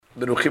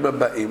Beruchim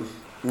Ha'Ba'im,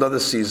 another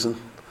season.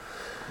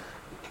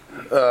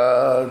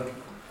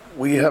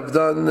 We have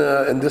done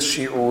in this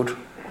shi'ur,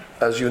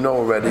 as you know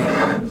already,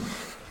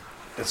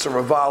 it's a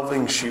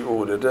revolving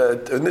shi'ur.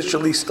 It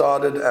initially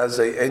started as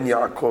a En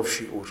Yaakov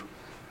shi'ur.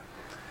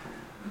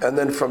 And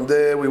then from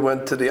there we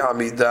went to the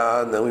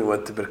Amidah, and then we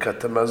went to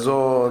Birkat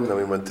HaMazon, then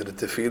we went to the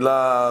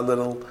Tefillah a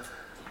little,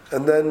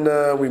 and then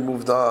we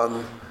moved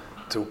on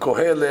to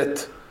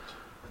Kohelet,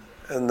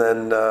 and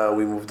then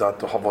we moved on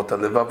to Havot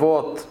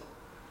HaLevavot.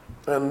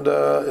 And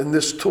in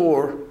this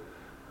tour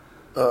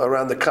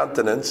around the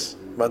continents,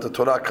 about the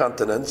Torah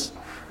continents,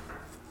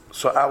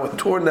 so our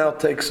tour now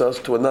takes us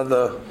to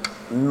another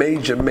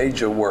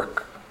major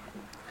work.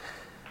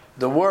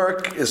 The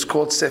work is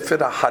called Sefer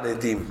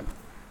HaHaredim.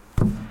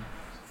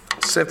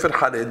 Sefer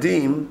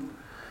HaRedim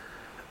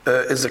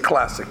is a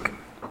classic.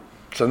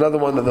 It's another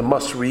one of the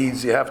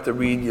must-reads. You have to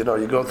read, you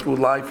go through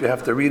life, you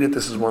have to read it.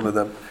 This is one of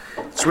them.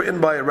 It's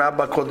written by a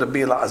rabbi called Rabbi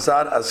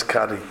Elazar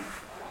Azkari.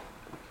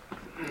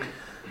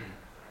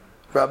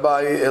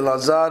 Rabbi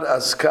Elazar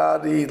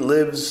Azkari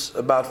lives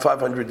about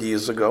 500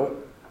 years ago.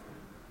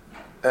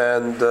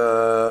 And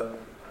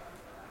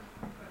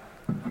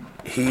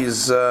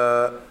he's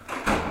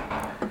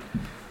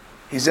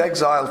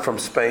exiled from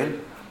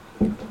Spain,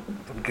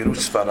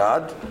 Girush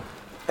Sfarad,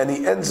 and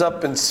he ends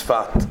up in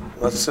Sfat.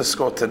 Let's just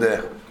go to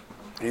there.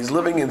 He's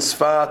living in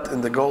Sfat in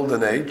the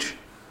Golden Age.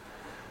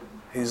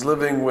 He's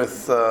living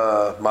with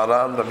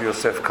Maran Rav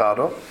Yosef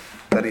Karo,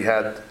 that he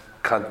had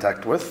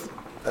contact with,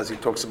 as he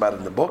talks about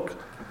in the book.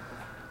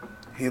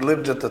 He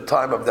lived at the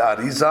time of the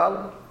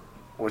Arizal,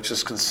 which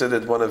is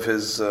considered one of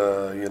his,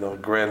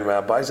 grand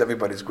rabbis,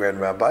 everybody's grand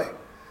rabbi.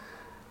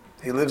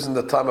 He lives in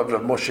the time of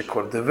Rav Moshe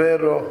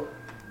Cordovero,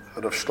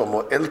 Rav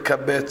Shlomo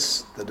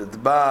Elkabetz, the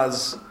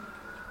Ridbaz,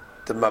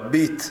 the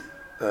Mabit,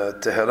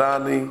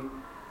 Teherani.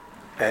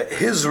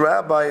 His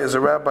rabbi is a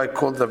rabbi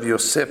called Rav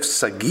Yosef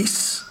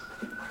Sagis.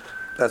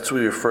 That's who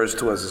he refers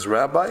to as his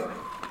rabbi.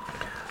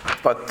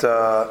 But,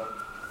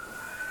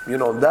 in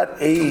that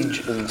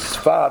age in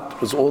Sfat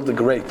was all the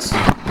greats.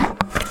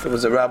 There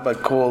was a rabbi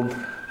called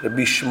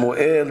Rabbi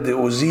Shmuel de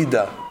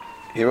Ozida.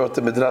 He wrote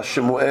the Midrash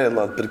Shmuel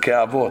on Pirkei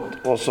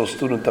Avot, also a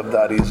student of the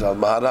Arizal.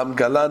 Maharam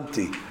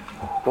Galanti,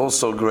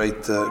 also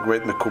great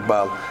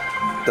Mekubal.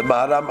 The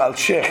Maharam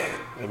Al-Sheikh,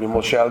 Rabbi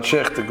Moshe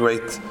Al-Sheikh, the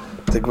great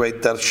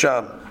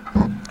Darshan.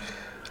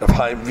 Rav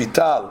Chaim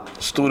Vital,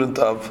 student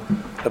of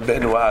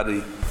Rabbeinu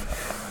Ari.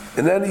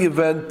 In any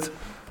event,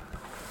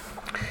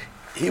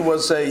 he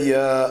was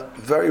a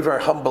very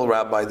humble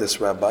rabbi, this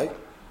rabbi,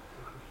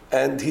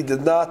 and he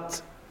did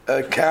not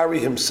carry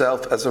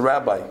himself as a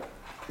rabbi,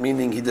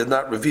 meaning he did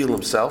not reveal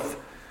himself.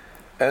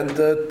 And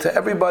to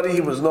everybody,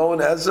 he was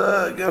known as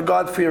a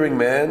God-fearing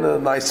man, a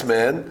nice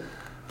man,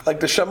 like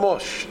the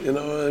Shamosh.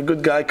 A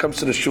good guy comes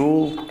to the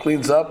shul,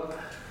 cleans up,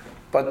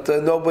 but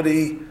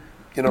nobody,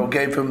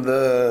 gave him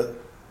the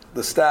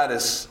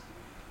status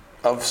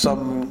of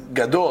some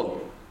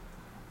gadol.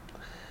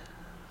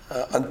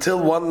 Until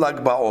one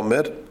Lag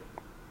BaOmer,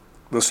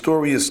 the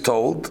story is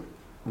told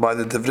by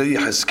the Divrei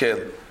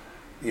Yechezkel.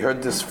 He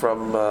heard this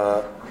from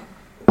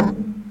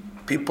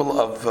people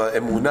of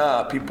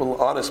Emunah,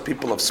 honest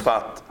people of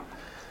Sfat.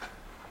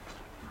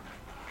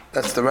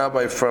 That's the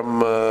rabbi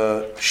from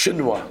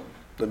Shinwa,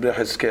 the Divrei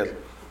Yechezkel.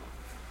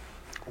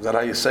 Is that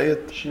how you say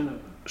it?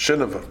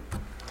 Shinwa.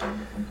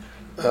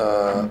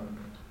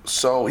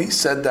 So he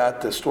said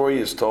that the story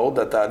is told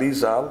that the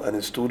Arizal and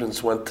his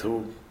students went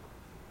to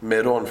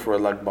Meron for a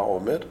Lag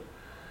BaOmer,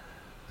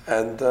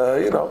 and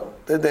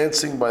they're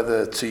dancing by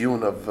the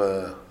tziyun of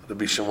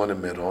Rabbi Shimon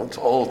in Meron. It's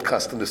an old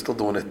custom; they're still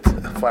doing it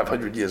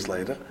 500 years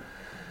later.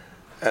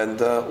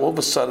 And all of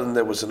a sudden,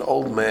 there was an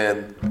old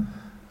man.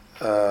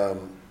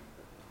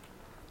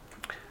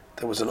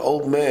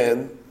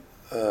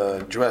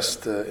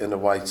 Dressed in a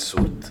white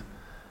suit,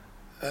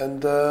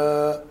 and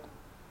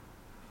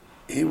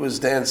he was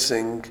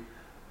dancing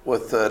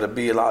with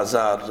Rabbi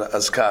Elazar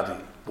Azkari,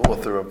 the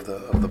author of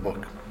the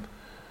book.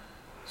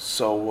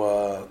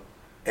 So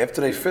after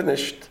they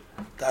finished,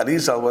 the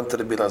Arizal went to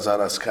Rabbi Elazar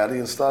Azkari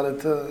and started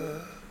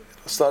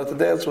to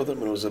dance with him.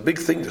 And it was a big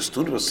thing. The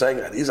student was saying,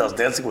 Arizal's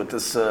dancing with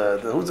this.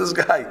 Who's this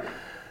guy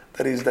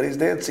that he's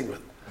dancing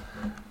with?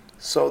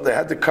 So they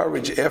had the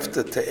courage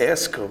after to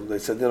ask him. They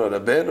said,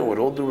 Rabbeinu, with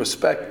all due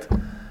respect,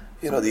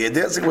 you're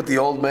dancing with the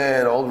old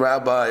man, old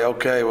rabbi.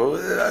 Okay, well,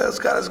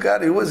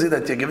 Azkari, who is he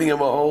that you're giving him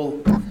a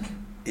whole?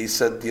 He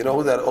said, you know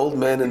who that old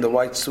man in the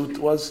white suit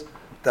was?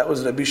 That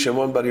was Rabbi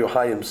Shimon Bar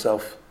Yochai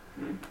himself.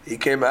 He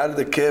came out of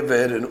the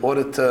kever in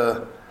order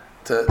to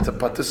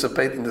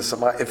participate in the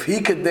Samah. If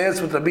he could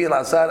dance with Rabbi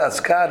Elazar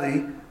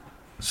Azkari,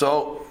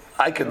 so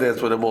I could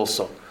dance with him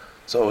also.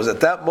 So it was at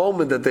that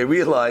moment that they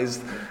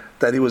realized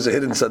that he was a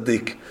hidden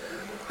tzaddik,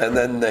 and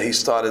then he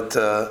started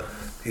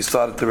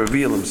to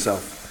reveal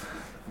himself.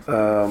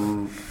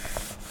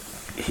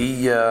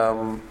 He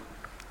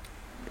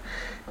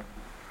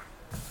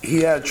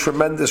had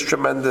tremendous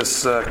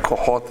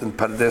kohot in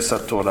Pardes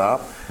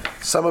HaTorah.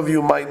 Some of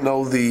you might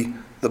know the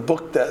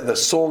book, the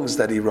songs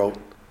that he wrote.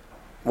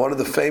 One of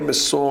the famous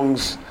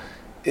songs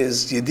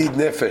is Yedid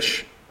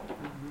Nefesh.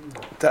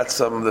 That's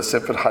the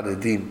Sefer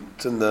Haredim.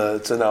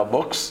 It's in our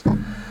books.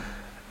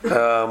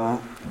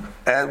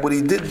 And what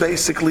he did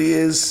basically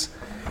is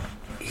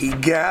he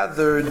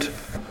gathered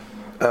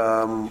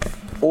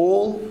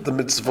all the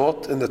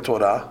mitzvot in the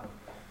Torah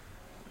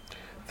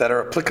that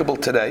are applicable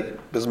today,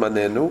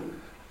 Bizmanenu,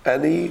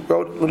 and he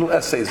wrote little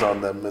essays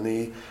on them. And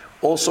he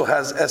also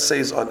has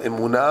essays on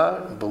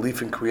Emunah,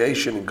 belief in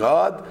creation in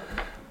God,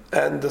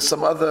 and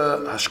some other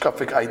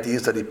hashkafic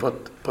ideas that he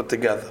put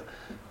together.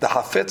 The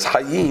Hafetz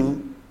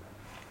Hayim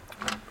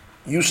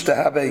used to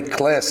have a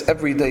class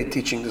every day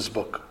teaching this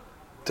book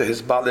to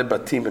his Baalei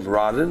Batim in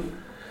Radin.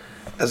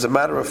 As a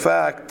matter of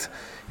fact,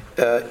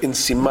 in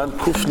Siman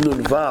Kuf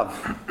Nun Vav,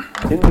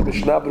 in the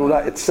Mishnah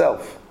Berurah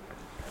itself,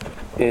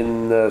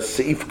 in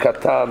Seif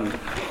Katan,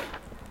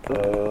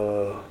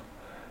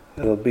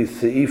 it'll be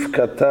Seif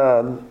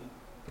Katan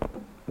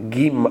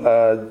Gim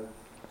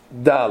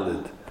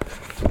Dalid.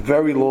 It's a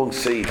very long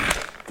Seif.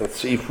 That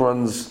Seif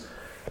runs,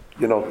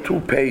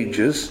 2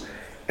 pages.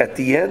 At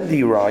the end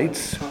he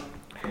writes,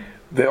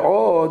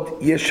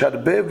 Ve'od yesh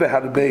harbe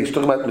ve'harbe. He's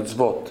talking about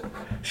mitzvot.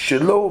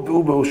 Shelo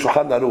ve'u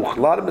Shulchan Aruch. A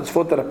lot of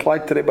mitzvot that apply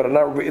today but are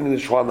not written in the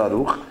Shulchan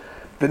Aruch.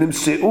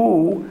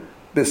 V'nimseu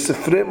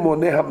b'sifrei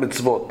monei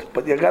ha-mitzvot.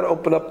 But you got to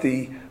open up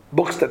the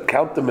books that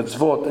count the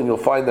mitzvot and you'll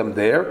find them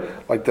there,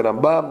 like the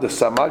Rambam, the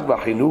Samag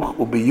v'Chinuch,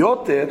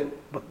 u'biyoter,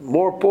 but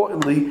more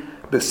importantly,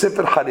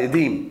 b'Sefer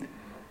Haredim.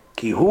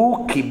 Ki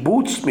hu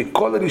kibutz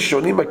mikol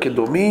rishonim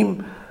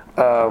hakedomim.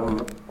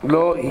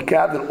 He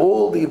gathered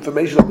all the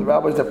information of the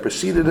rabbis that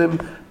preceded him.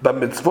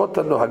 B'mitzvot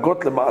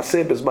hanohagot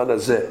lemaaseh b'zman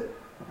hazeh.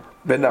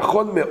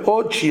 V'nachon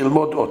me'od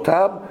she'ilmod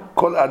otam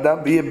kol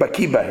adam v'yeh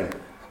baki b'hem.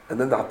 And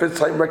then the Hafetz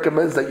Chaim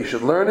recommends that you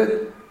should learn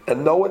it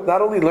and know it.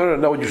 Not only learn it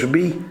and know it, you should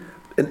be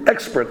an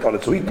expert on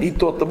it. So he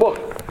taught the book.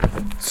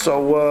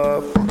 So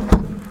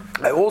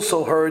I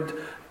also heard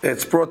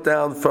it's brought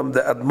down from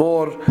the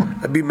Admor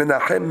Rabbi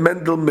Menachem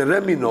Mendel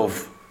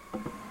Mereminov,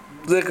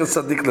 Zecher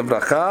Tzadik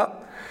Levracha,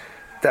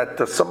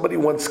 that somebody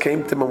once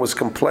came to him and was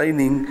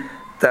complaining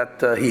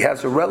that he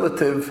has a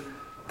relative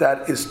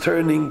that is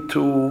turning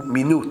to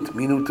minut.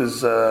 Minut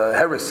is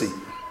heresy.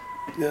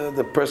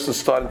 The person's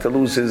starting to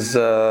lose his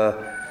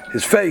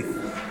faith.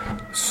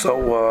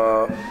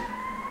 So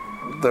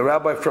the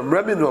rabbi from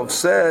Reminov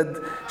said,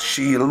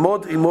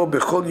 "She'ilmod imo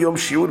bechol yom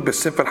shiur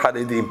beSefer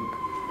Haredim."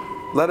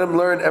 Let him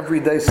learn every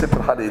day Sefer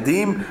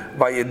Haredim.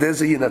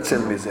 Vayedeze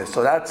yinatzil mizeh.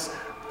 So that's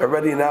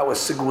already now a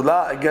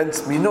sigula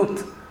against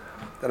minut.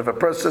 That if a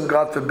person,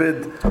 God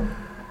forbid,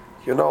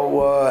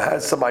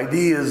 has some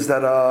ideas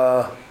that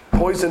are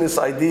poisonous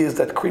ideas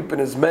that creep in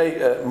his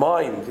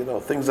mind,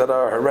 things that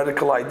are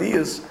heretical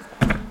ideas,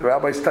 the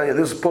rabbis tell you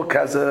this book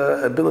has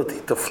an ability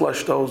to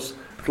flush those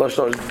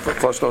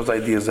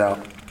ideas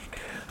out.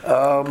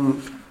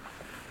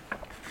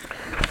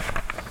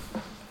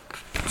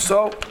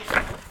 So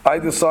I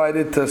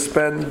decided to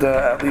spend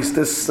at least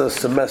this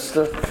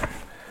semester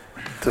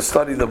to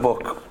study the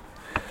book.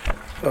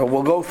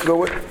 We'll go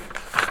through it.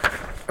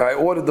 I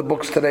ordered the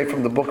books today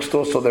from the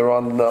bookstore, so they're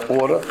on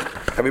order.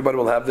 Everybody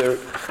will have their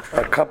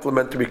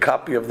complimentary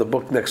copy of the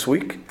book next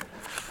week,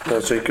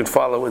 so you can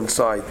follow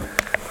inside.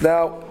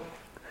 Now,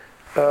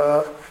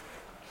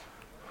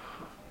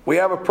 we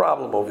have a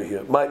problem over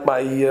here.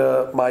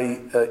 My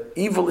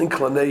evil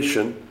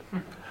inclination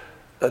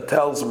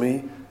tells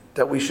me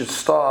that we should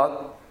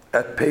start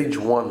at page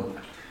 1.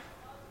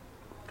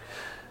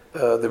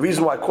 The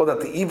reason why I call that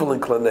the evil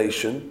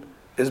inclination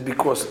is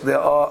because there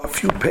are a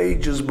few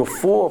pages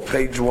before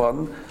page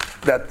 1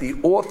 that the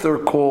author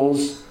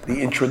calls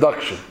the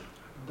introduction,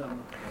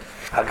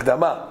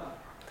 Hakdama.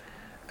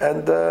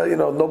 And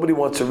nobody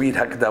wants to read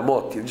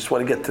Hakdamot. You just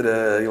want to get to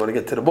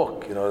the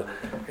book.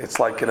 It's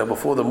like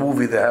before the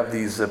movie they have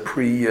these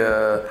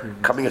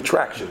coming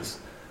attractions.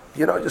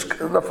 Just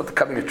enough with the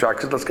coming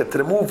attractions. Let's get to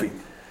the movie.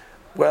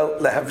 Well,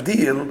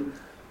 lehavdil,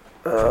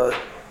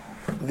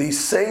 the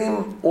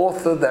same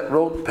author that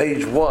wrote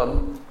page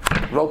 1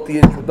 wrote the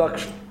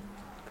introduction.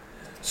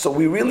 So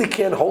we really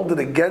can't hold it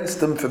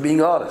against him for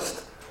being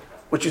honest.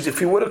 Which is, if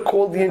he would have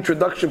called the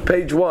introduction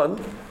page 1,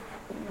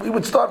 we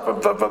would start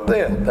from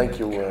there. Thank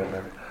you, Mary.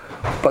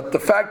 But the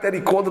fact that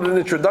he called it an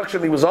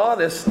introduction, he was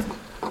honest,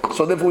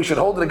 so therefore we should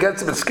hold it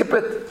against him and skip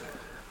it.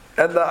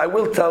 And I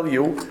will tell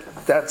you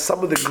that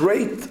some of the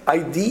great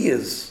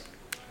ideas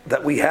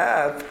that we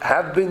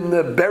have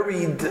been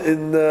buried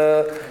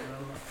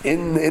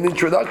in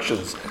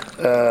introductions.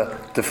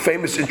 The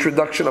famous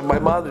introduction of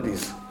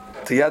Maimonides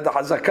to Yad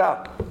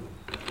HaZakah.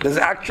 There's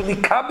actually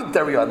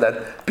commentary on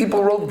that.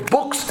 People wrote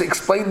books to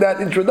explain that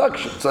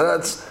introduction. So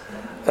that's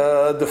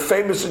the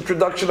famous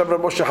introduction of Rav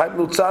Moshe Chaim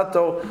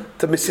Luzzatto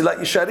to Mesilat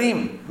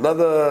Yesharim,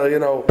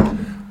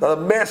 another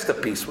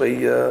masterpiece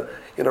where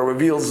he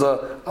reveals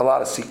a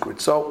lot of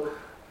secrets. So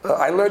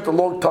I learned a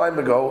long time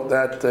ago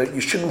that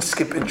you shouldn't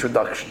skip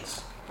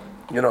introductions.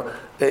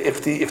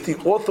 If the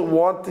author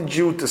wanted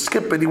you to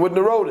skip it, he wouldn't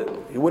have wrote it.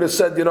 He would have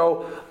said,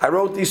 I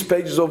wrote these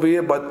pages over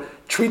here,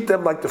 but treat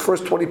them like the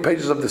first 20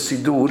 pages of the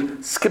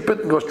Siddur, skip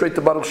it and go straight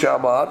to Baruch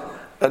She'amar,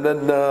 and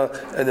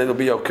then it'll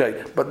be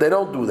okay. But they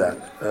don't do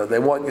that. They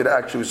want you to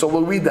actually. So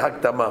we'll read the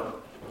Hakdama.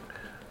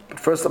 But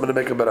first, I'm going to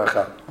make a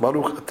beracha.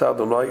 Baruch atah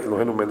Adonai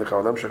Eloheinu melech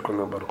haolam shekol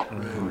na'am baruch.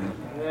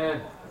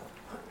 Amen.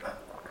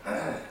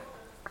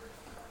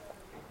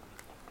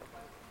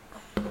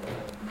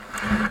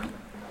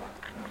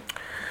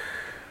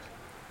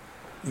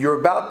 You're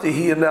about to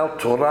hear now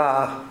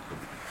Torah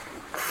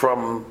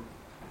from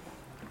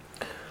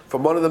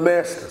one of the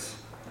masters,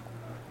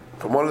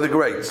 from one of the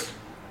greats.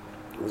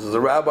 This is a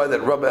rabbi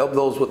that Rabbi helped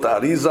those with the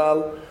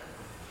Arizal.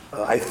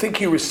 I think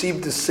he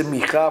received the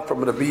Simicha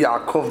from Rabbi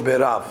Yaakov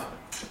Berav.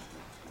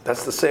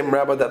 That's the same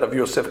rabbi that Rabbi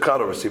Yosef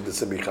Karo received the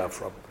Simicha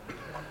from.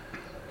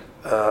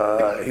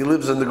 He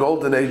lives in the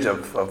golden age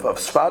of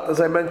Sfat, as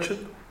I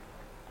mentioned.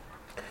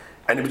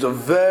 And he was a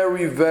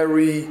very,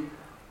 very,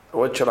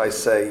 what should I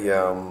say,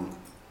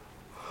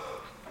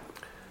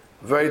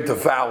 very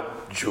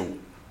devout Jew.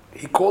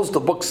 He calls the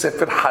book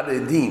Sefer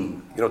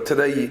Haredim. You know,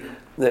 today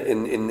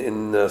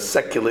in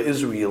secular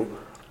Israel,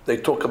 they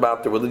talk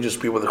about the religious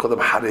people, they call them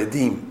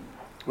Haredim.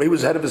 He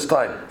was ahead of his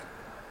time.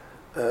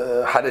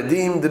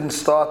 Haredim didn't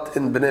start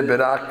in Bnei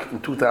Brak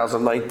in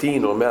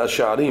 2019 or Mea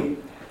Sha'arim.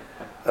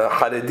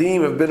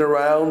 Haredim have been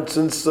around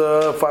since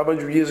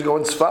 500 years ago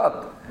in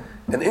Sfat.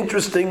 And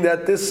interesting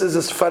that this is a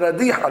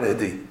Sfaradi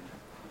Haredi.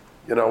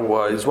 You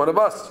know, he's one of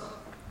us.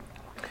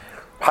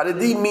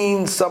 Haredi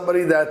means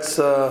somebody that's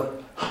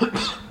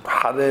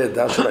Hared,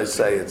 how should I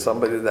say it?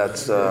 Somebody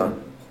that's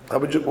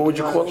what would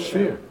you call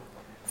it?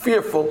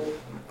 Fearful.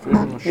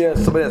 Yeah,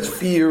 somebody that's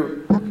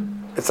fear.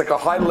 It's like a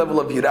high level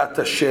of Yirat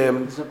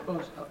Hashem.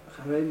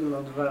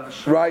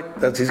 Right,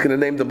 that's, he's going to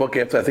name the book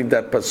after, I think,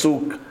 that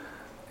Pasuk.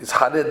 It's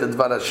Hared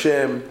Dvar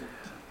Hashem.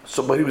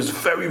 So, but he was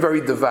very,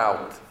 very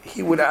devout.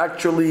 He would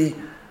actually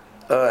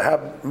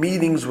have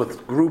meetings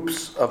with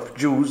groups of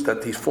Jews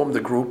that he formed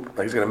a group,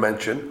 like he's going to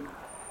mention.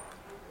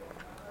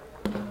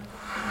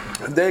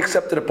 And they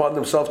accepted upon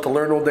themselves to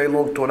learn all day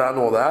long, Torah and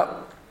all that.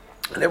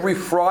 And every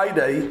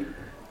Friday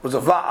was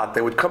a va'at.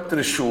 They would come to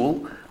the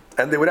shul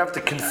and they would have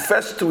to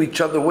confess to each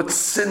other what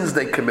sins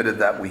they committed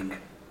that week.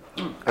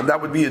 And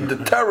that would be a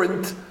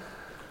deterrent,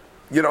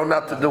 you know,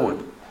 not to do it.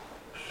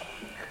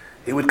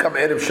 He would come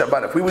Erev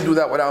Shabbat. If we would do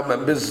that with our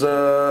members,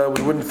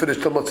 we wouldn't finish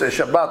till Motzei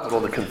Shabbat with all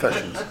the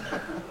confessions.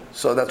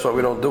 So that's why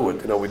we don't do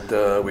it. You know, we'd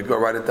go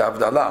right into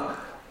Havdalah.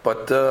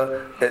 But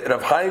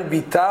Rav Chaim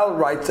Vital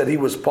writes that he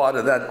was part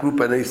of that group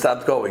and he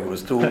stopped going. It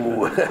was too.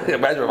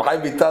 Imagine Rav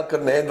Chaim Vital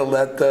couldn't handle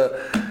that.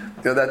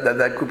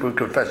 That group of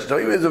confessions. So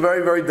he was a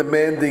very, very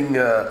demanding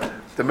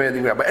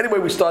rabbi. Anyway,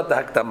 we start the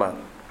Hakdama.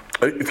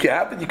 If you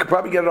have it, you could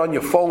probably get it on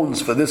your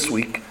phones for this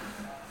week.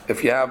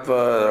 If you have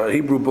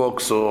Hebrew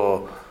books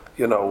or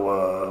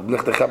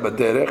B'lechtecha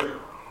B'derech.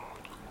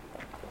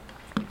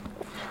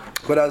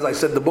 But as I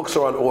said, the books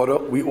are on order.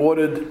 We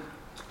ordered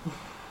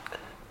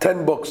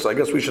 10 books. I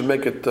guess we should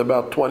make it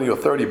about 20 or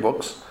 30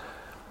 books.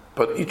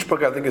 But each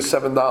book I think is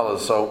 $7.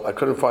 So I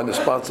couldn't find a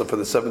sponsor for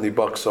the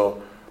 $70.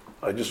 So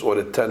I just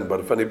ordered 10.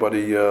 But if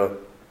anybody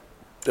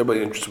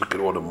interested, we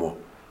could order more.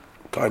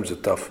 Times are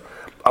tough.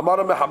 Amar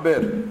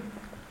Mehaber.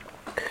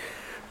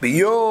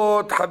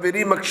 Biyot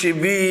Haverim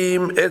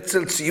Makshivim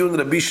Etzel Tziyun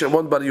Rabbi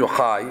Shimon Bar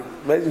Yochai.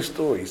 Amazing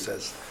story, he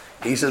says.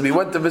 He says, we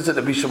went to visit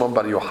Rabbi Shimon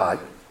Bar Yochai.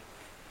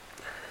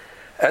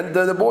 And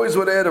the boys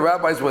were there, the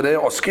rabbis were there.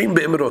 Oskim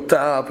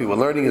be'imrotav. We were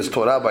learning his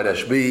Torah by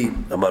Rashbi.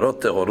 Amarot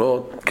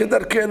Tehorot.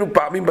 Kedarkenu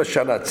pa'amim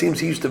b'shana. It seems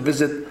he used to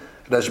visit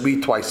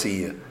Rashbi twice a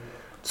year.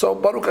 So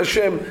Baruch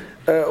Hashem,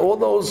 all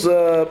those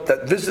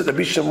that visit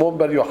Rabbi Shimon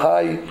Bar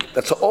Yochai,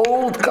 that's an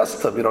old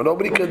custom. You know,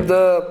 nobody could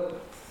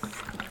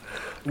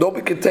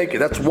take it.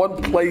 That's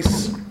one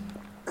place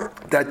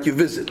that you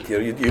visit. You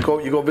know,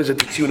 you go visit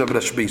the Tziyun of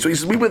Rashbi. So he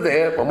says, we were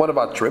there on one of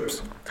our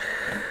trips.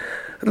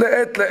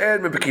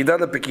 לעת מפקידה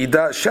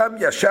לפקידה, שם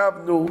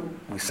ישבנו,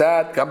 we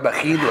sat, גם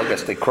בכינו, I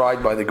guess they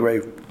cried by the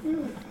grave.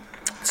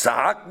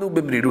 צעקנו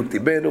במרירות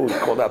ליבנו, we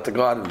called out to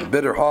God in a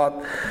bitter heart.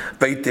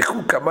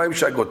 ויתכו כמים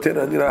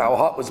שאגותינו, and our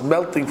heart was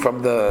melting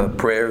from the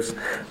prayers.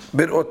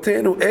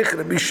 בראותנו איך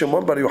רבי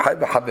שמעון בר יוחאי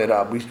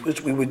וחבריו.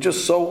 We were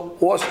just so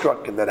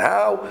awestruck in that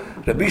how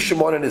Rabbi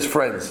Shimon and his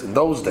friends in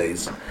those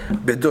days,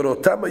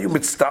 בדורותם היו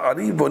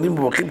מצטערים ועונים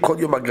ובוכים כל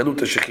יום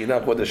הגלות השכינה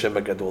כבוד השם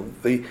הגדול.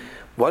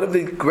 One of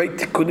the great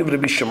tikkunim of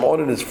Rabbi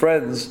Shimon and his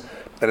friends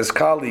and his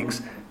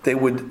colleagues, they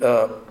would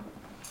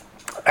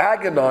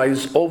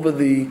agonize over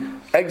the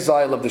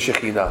exile of the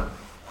Shekhinah.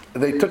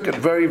 They took it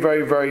very,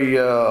 very, very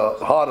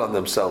hard on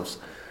themselves.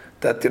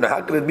 That,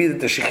 how can it be that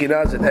the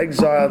Shekhinah is in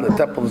exile, the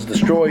temple is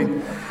destroyed?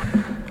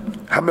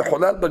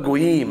 HaMecholal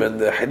b'goyim, and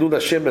the Hilul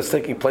Hashem is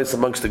taking place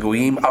amongst the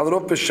goyim.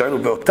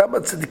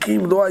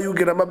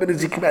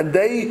 And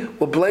they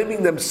were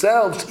blaming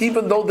themselves,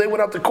 even though they were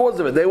not the cause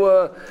of it. They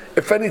were,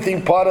 if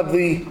anything, part of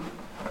the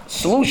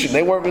solution.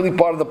 They weren't really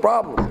part of the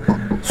problem.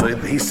 So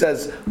he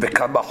says,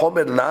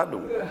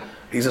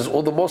 he says,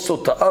 all the more so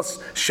to us,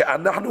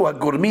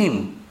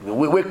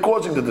 we're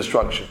causing the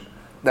destruction.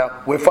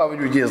 Now, we're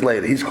 500 years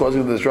later. He's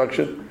causing the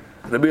destruction.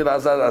 Rabbi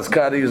Elazar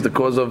Askari is the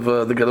cause of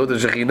the Galut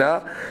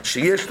Shekhinah.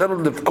 Sheyesh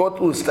Lanu Nefkot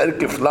U'Ster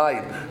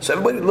Kiflayim. So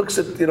everybody looks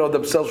at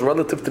themselves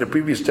relative to the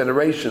previous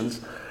generations.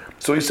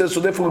 So he says, so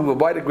therefore we will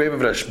buy the grave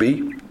of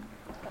Rashbi,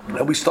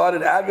 and we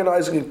started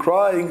agonizing and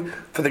crying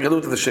for the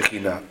Galut of the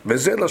Shekhinah.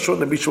 V'zeh Lashon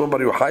Rabbi Shimon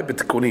Bar Yochai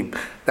b'Tikkunim.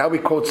 Now he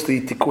quotes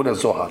the Tikkun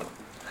HaZohar.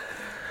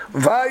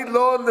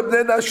 V'aylon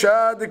lebnei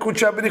Nashad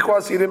dekudsha b'nichu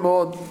asirim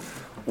od.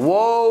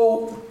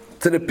 Woe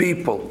to the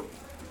people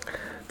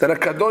that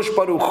HaKadosh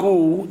Baruch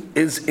Hu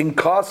is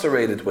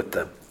incarcerated with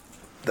them.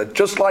 That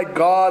just like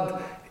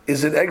God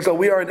is in exile,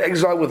 we are in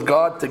exile with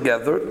God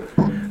together.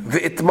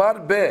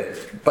 V'itmar beh,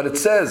 but it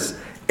says,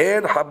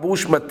 En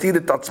habush matir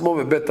et atzmo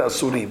v'bet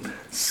asurim.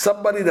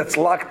 Somebody that's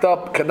locked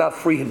up cannot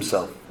free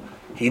himself.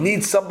 He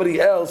needs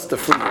somebody else to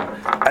free him.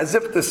 As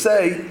if to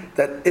say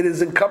that it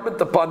is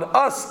incumbent upon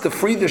us to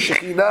free the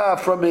Shekhinah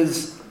from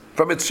its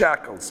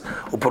shackles.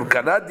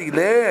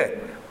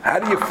 How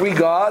do you free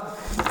God?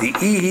 We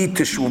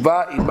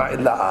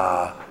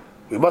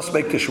must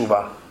make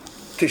teshuvah.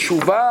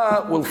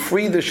 Teshuvah will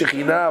free the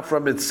Shekhinah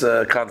from its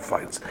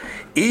confines.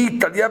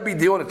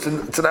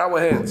 It's in our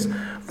hands.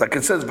 Like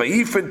it says,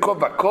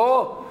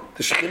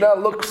 the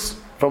Shekhinah looks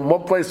from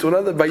one place to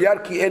another.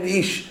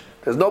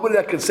 There's nobody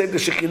that can save the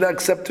Shekhinah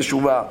except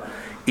teshuvah.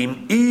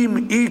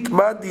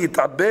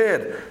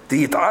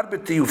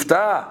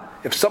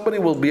 If somebody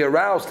will be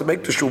aroused to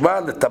make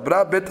teshuvah,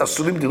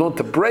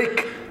 to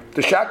break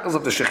the shackles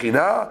of the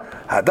Shekhinah,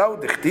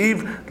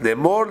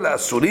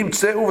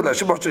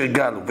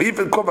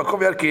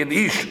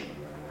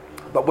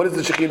 but what does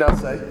the Shekhinah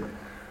say?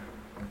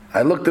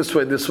 I look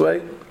this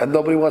way, and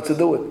nobody wants to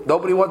do it.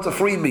 Nobody wants to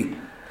free me.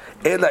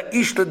 Everybody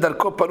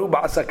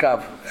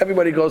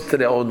goes to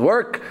their own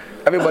work.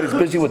 Everybody's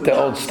busy with their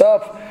own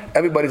stuff.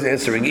 Everybody's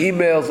answering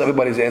emails.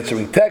 Everybody's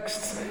answering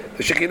texts.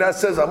 The Shekhinah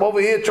says, I'm over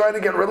here trying to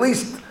get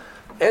released.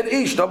 And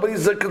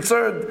nobody's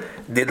concerned.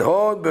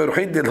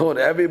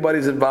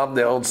 Everybody's involved in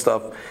their own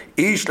stuff.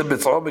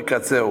 Everybody's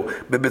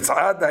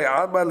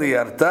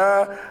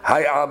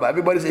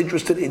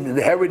interested in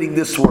inheriting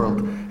this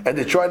world. And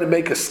they're trying to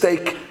make a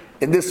stake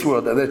in this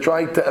world. And they're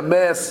trying to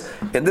amass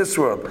in this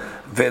world.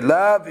 And they're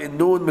not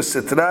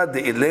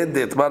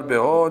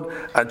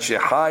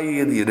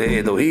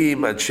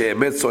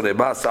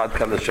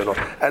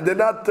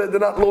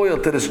loyal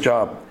to this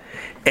job.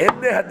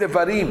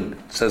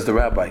 Says the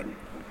rabbi.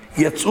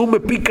 Yatsu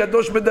mepi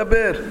kadosh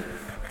medaber.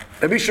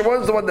 Rabbi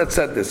Shimon is the one that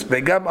said this.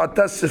 Vegam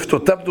atas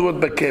siftotav duot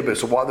bekebe.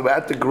 So while they were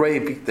at the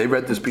grave, they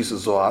read this piece of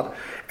Zohar,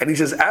 and he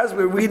says, as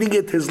we're reading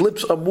it, his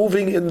lips are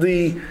moving in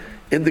the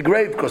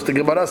grave, because the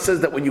Gemara says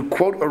that when you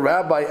quote a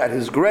rabbi at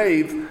his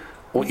grave,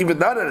 or even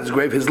not at his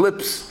grave, his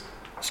lips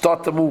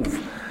start to move.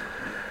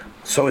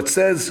 So it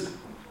says,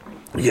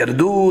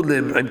 Yardu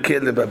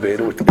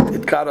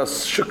it got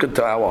us shook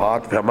into our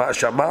heart. We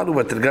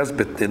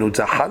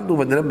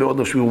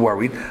were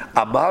worried.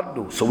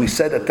 So we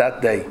said at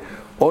that day,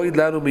 woe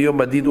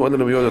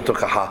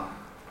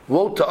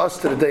to us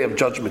to the day of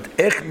judgment.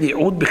 How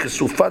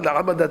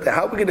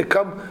are we going to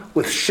come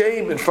with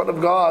shame in front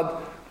of God?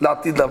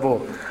 What are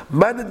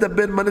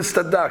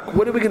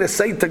we going to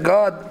say to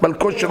God?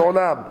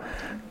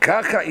 He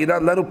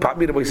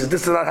says,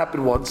 this did not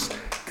happen once.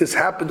 This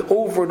happened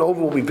over and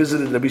over when we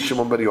visited Rabbi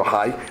Shimon Bar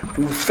Yochai.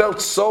 We felt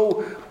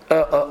so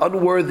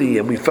unworthy,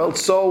 and we felt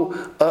so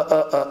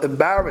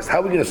embarrassed. How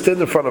are we going to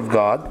stand in front of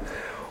God?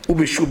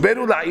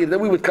 Then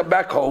we would come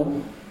back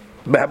home.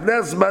 And then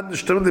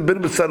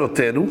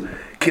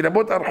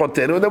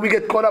we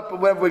get caught up in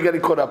wherever we're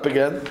getting caught up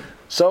again.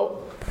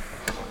 So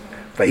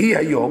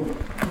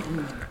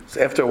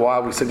after a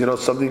while we said,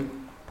 something?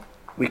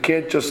 We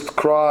can't just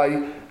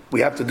cry,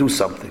 we have to do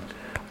something.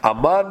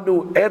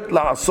 Amarnu et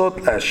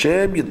la'asot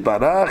Hashem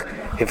yitbarach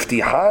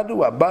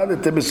hiftichanu abba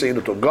letem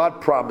meseinuto. God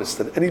promised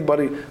that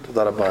anybody,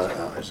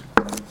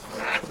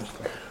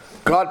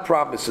 God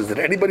promises that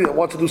anybody that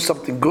wants to do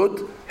something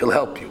good, He'll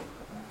help you.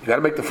 You got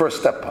to make the first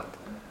step on.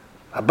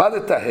 Abba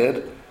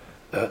letahir,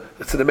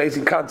 it's an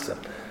amazing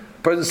concept.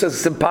 The person says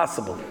it's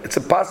impossible. It's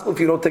impossible if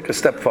you don't take a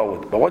step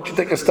forward. But once you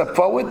take a step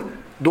forward,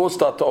 doors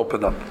start to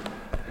open up.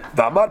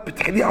 God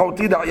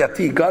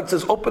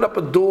says, open up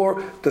a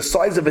door the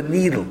size of a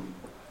needle.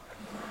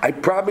 I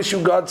promise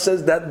you, God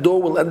says, that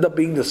door will end up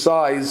being the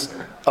size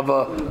of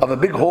a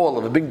big hall,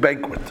 of a big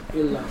banquet. I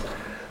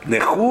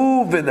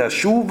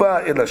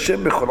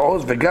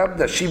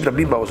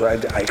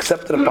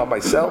accepted upon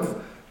myself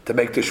to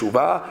make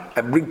teshuvah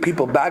and bring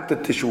people back to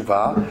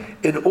teshuvah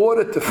in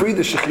order to free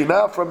the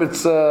Shekhinah from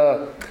its...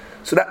 So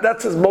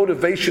that's his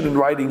motivation in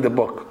writing the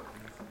book.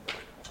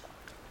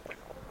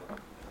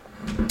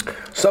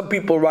 Some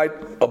people write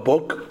a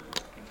book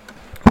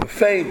for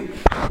fame.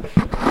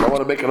 I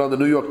want to make it on the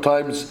New York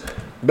Times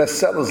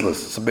bestsellers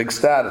list. It's a big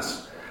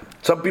status.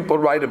 Some people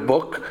write a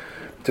book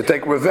to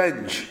take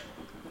revenge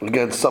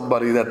against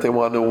somebody that they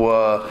want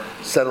to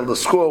settle the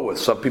score with.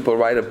 Some people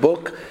write a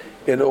book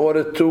in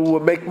order to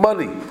make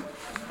money.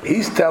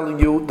 He's telling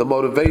you the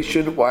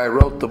motivation why I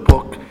wrote the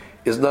book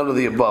is none of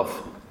the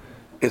above.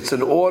 It's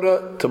in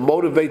order to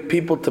motivate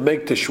people to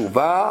make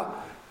teshuvah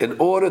in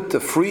order to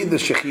free the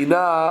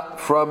Shekhinah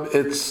from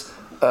its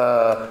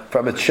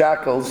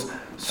shackles,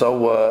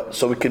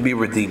 so it can be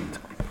redeemed.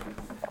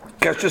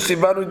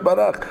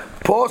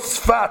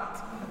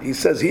 Post-Sfat, he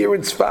says here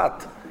in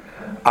Sfat,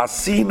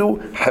 Asinu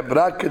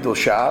Hebra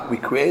Kedosha, we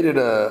created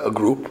a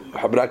group,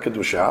 Hebra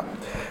Kedosha,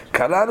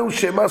 Karanu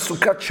Shema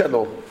Sukkot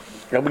Shalom,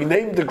 and we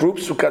named the group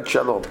Sukkot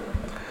Shalom.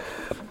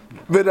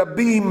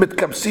 V'Rabim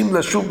Mitkabsim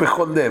Lashuv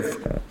Bechol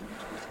Lev,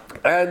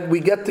 and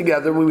we get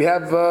together. We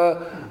have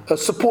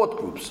support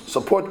groups.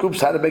 Support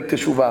groups how to make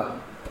teshuvah.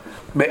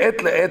 Me'et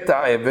le'et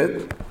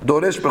ha'eved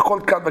doresh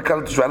bechol kal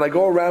v'kal teshuvah. And I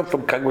go around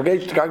from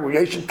congregation to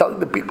congregation, telling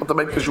the people to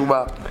make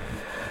teshuvah.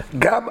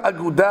 Gam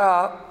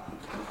aguda.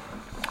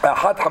 And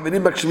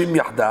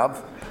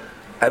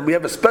we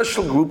have a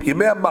special group,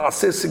 Yemei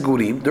Ma'aseh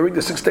Sigurim, during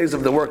the 6 days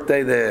of the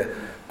workday. They're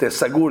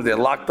sagur, they're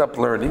locked up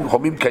learning.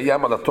 Homim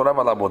kayam ala Torah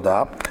vala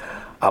avodah.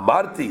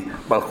 Amarti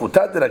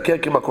malchuta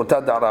derakeh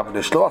k'malchuta da'arav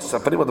nishloach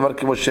safarim advar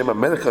k'mo shem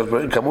hamelech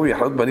kamu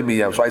yachalot banim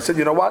miyam. So I said,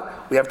 you know what?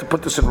 We have to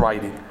put this in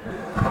writing.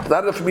 It's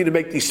not enough for me to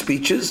make these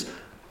speeches.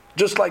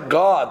 Just like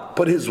God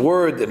put His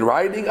word in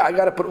writing, I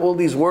got to put all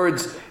these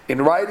words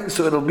in writing,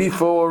 so it'll be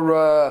for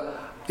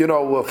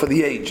for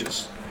the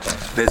ages.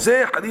 So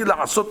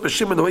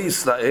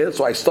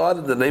I started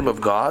in the name of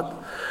God.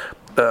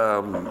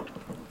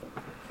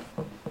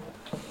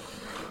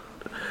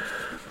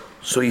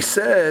 So he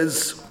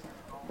says,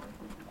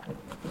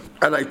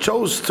 and I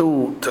chose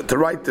to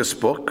write this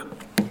book.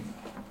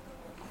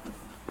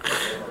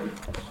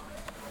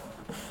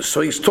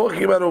 So he's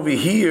talking about over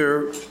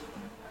here,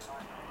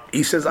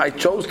 he says, I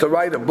chose to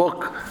write a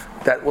book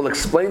that will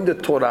explain the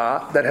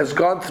Torah that has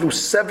gone through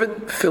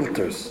 7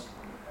 filters.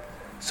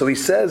 So he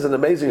says an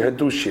amazing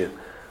Hadush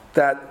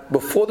that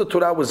before the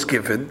Torah was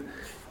given,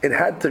 it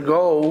had to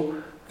go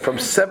from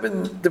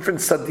 7 different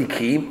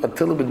tzaddikim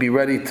until it would be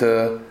ready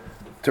to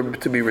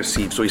be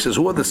received. So he says,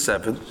 who are the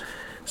 7?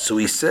 So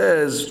he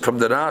says from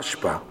the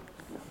Rashba,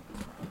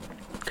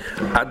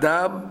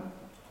 Adam,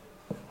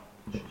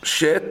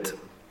 Shet,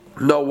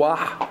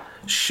 Noah,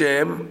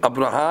 Shem,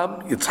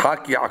 Abraham,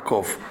 Yitzhak,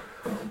 Yaakov.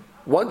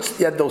 Once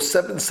you had those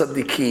 7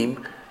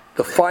 tzaddikim,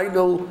 the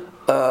final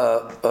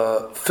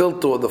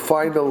filter, the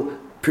final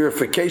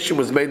purification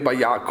was made by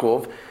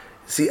Yaakov.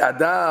 See,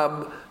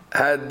 Adam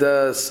had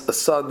a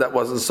son that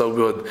wasn't so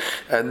good,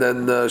 and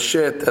then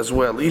Shet as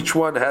well. Each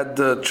one had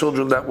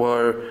children that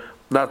were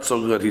not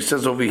so good. He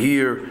says over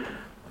here,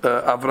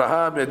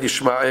 Abraham had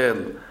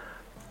Ishmael,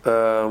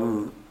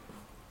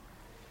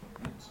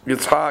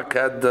 Yitzhak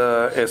had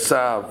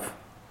Esav.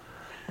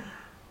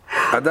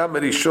 Adam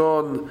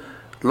Rishon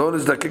lo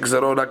nizdakik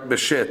zaro rak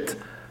b'Shet.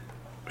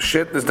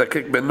 Shet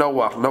nizdakik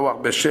b'Noach,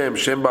 Noach b'Shem,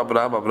 Shem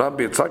b'Abraham, Abraham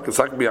b'Yitzhak,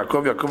 Yitzhak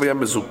b'Yaakov, Yaakov היה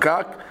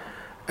mezukak,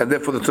 and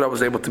therefore the Torah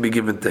was able to be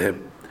given to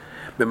him.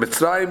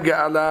 B'Mitzrayim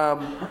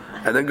ge'alam,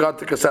 and then God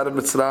took us out of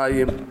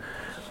Mitzrayim.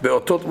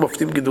 Be'otot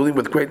moftim gedulim,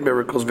 with great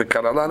miracles.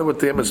 Ve'karalanu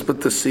v'tayim, and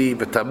split the sea.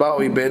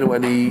 Ve'taba'u ibenu,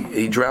 and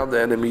he drowned the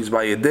enemies.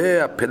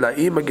 Va'yedeh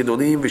ha'pela'im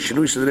ha'gedulim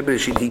v'shinui sederei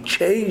bereshit. He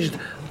changed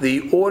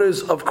the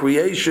orders of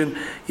creation.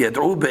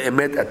 Yad'u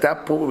be'emet. At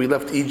that point when we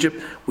left Egypt,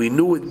 we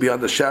knew it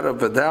beyond the shadow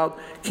of a doubt.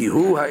 Ki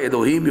hu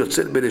ha'elohim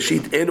yotzei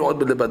bereshit en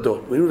od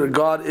b'lebado. We knew that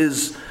God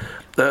is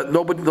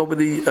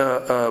nobody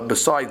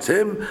besides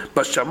Him.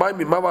 B'shamayim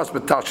imavas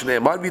b'tal shnei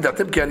emar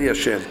v'datim ki ani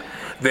Hashem.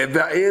 Then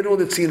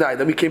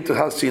we came to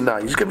Har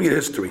Sinai. He's giving you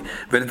history.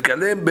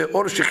 The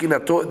order of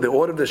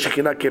the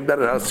Shekhinah came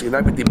down at Har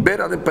Sinai.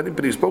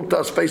 He spoke to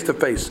us face to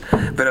face.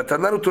 And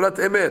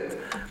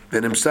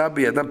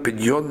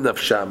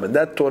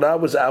that Torah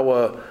was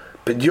our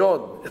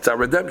pidyon. It's our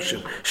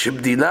redemption.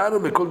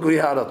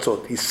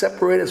 He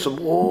separated us from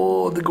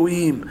all the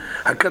goyim,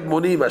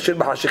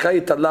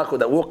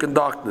 that walk in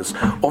darkness,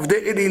 of the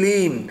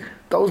Elilim,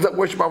 those that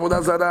worship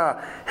Avodah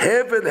Zarah,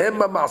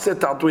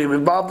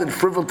 involved in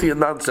frivolity and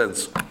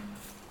nonsense.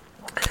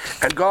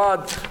 And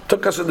God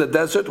took us in the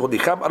desert, a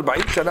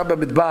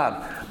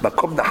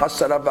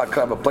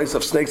place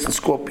of snakes and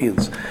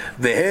scorpions.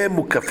 And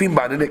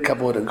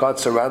God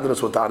surrounded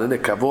us with Anine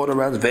Kavod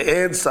around us.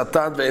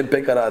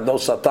 No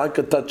Satan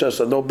could touch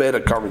us, and no bad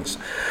occurrence.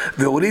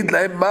 And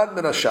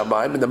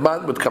the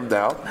man would come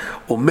down,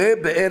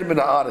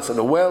 and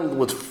the well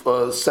would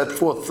set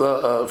forth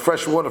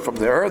fresh water from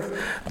the earth.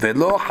 We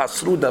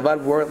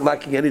weren't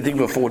lacking anything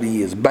for 40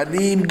 years.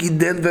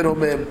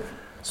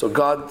 So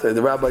God,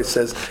 the rabbi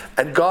says,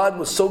 and God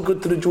was so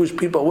good to the Jewish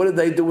people. What did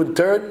they do in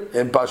turn?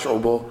 In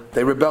Pashobo,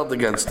 they rebelled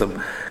against Him.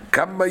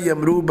 What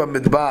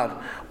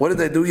did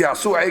they do?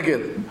 Yasu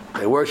Egel.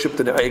 They worshipped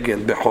the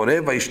Egel.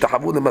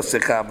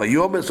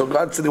 So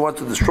God said He wants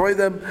to destroy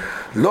them.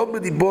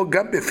 But He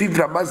hinted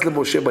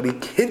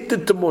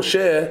to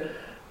Moshe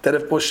that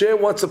if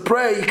Moshe wants to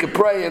pray, he can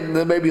pray, and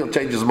maybe he'll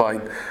change his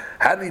mind.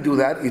 How did He do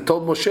that? He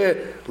told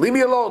Moshe, leave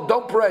me alone,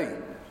 don't pray.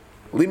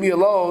 Leave me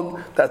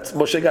alone. That's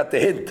Moshe got the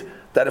hint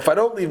that if I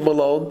don't leave him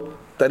alone,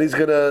 then He's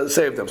going to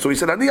save them. So he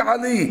said, Ani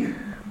Ali,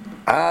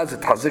 As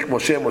it Hazik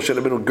Moshe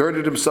Rabbeinu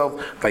girded himself,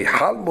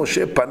 Vayhal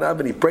Moshe Panav,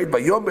 and he prayed,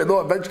 Vayom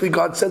Elo, eventually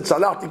God said,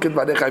 Salachti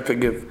Kedvarech, I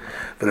forgive.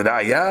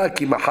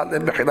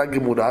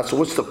 So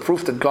what's the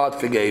proof that God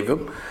forgave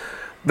him?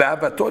 So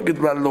this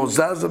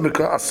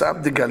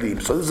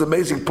is an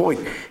amazing point.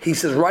 He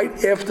says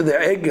right after the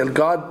Egel,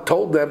 God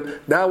told them,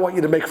 now I want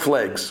you to make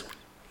flags.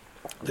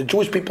 The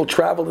Jewish people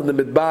traveled in the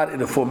Midbar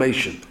in a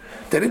formation.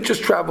 They didn't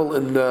just travel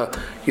in,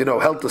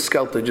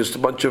 helter-skelter, just a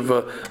bunch of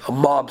a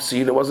mob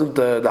scene. It wasn't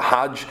the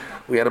Hajj.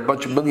 We had a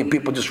bunch of million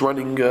people just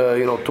running,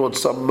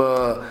 towards some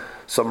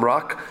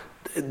rock.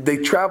 They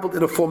traveled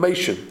in a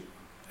formation.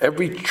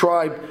 Every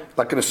tribe,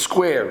 like in a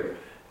square.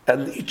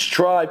 And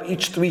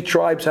each three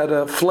tribes had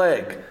a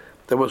flag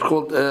that was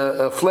called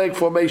a flag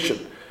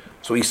formation.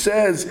 So he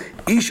says,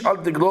 Ish al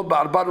deglo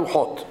ba'arba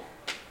ruchot.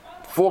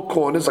 4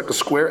 corners like a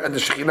square, and the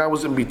Shekhinah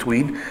was in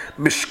between.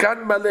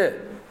 Mishkan maleh.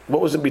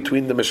 What was in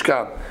between the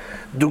Mishkan?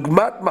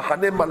 Dugmat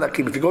Mahane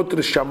Malakim. If you go to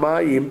the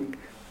Shamayim,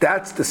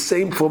 that's the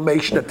same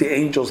formation that the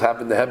angels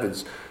have in the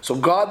heavens. So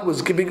God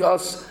was giving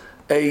us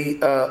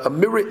a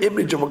mirror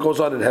image of what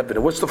goes on in heaven.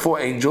 And what's the 4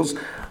 angels?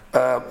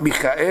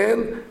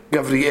 Michael,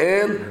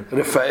 Gabriel,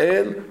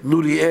 Raphael,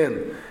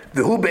 Nuriel.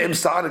 V'hu be'em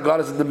sa'ar, and God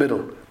is in the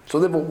middle. So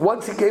therefore,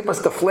 once He gave us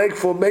the flag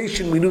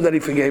formation, we knew that He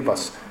forgave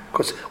us,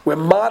 because we're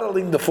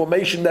modeling the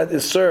formation that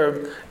is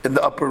served in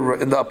the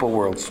upper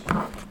worlds,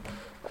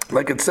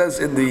 like it says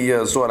in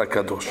the Zohar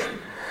HaKadosh.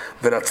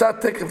 And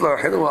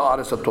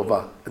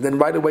then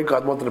right away,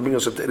 God wanted to bring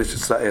us into Eretz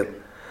Yisrael.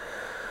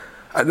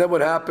 And then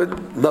what happened?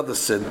 Another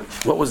sin.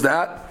 What was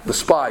that? The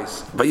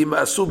spies. They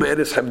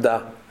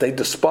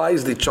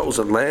despised the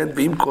chosen land.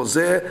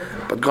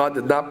 But God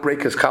did not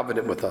break His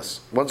covenant with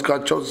us. Once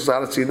God chose us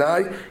out of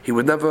Sinai, He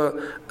would never,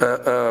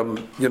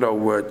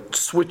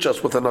 switch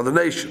us with another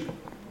nation.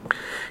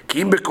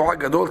 כי אם בכוח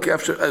גדול,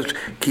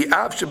 כי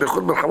אף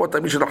שבכל מלחמות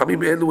תמיד של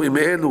לוחמים אלו עם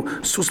אלו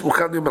סוס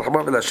מוכן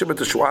במלחמה ולהשם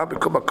את השועעה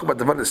בכל מקום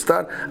הדבר נסתר,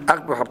 אך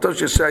במלחמתו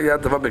שישע היה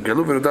הדבר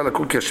בגלוי ונודע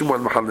לכל כי ישימו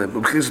על מחלם.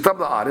 ובכניסתם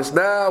לארץ,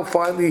 now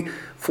finally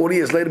 40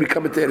 years later we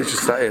come into Eretz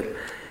Yisrael.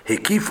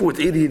 הקיפו את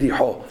עיר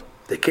יריחו.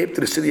 They came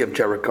to the city of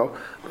Jericho.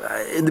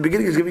 In the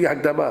beginning he's giving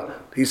Hagdama.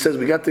 He says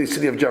we got to the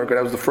city of Jericho,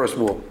 that was the first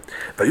war.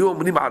 והיו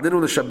אומרים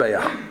עלינו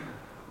לשבח.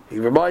 He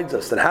reminds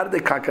us that how did they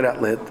conquer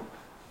that land?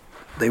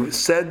 They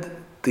said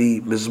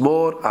the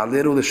Mizmor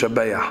Aleinu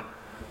L'Shabeach.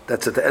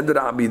 That's at the end of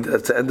the Amid.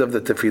 That's the end of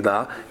the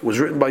Tefillah. It was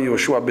written by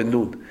Yehoshua ben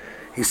Nun.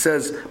 He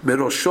says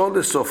Mirosho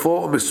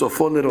L'Sofo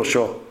Misofo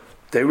L'Rosho.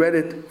 They read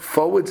it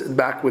forwards and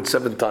backwards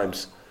 7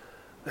 times.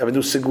 They have a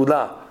new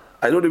Sigula.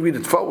 I know they read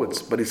it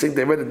forwards, but he's saying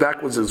they read it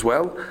backwards as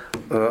well.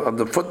 On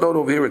the footnote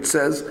over here, it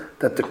says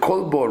that the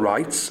Kolbo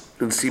writes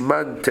in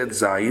Siman Ted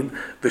Zayin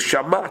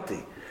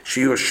V'Shamati.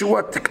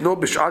 שיהושע תקנו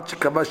בשעת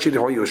שקבע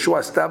שיריחו, יהושע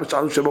established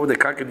עלינו שבו they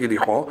conquered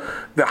יריחו,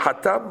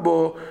 וחתם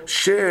בו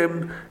שם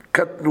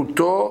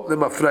קטנותו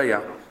למפרע.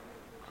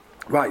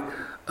 Right,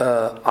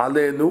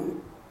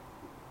 עלינו.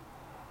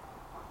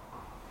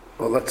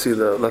 Well, let's see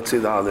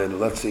the עלינו.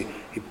 Let's see.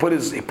 He put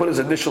his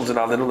initials in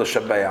עלינו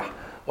לשבח.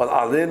 Well,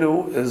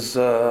 עלינו is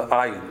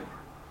ayin.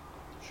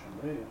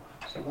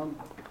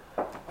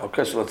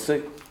 Okay, so let's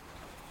see.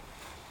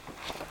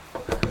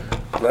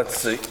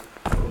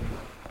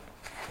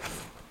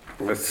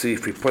 Let's see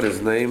if he put his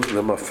name,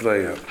 the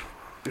Mafreya.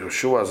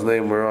 Yeshua's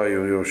name, where are you,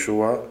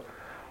 Yeshua?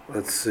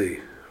 Let's see.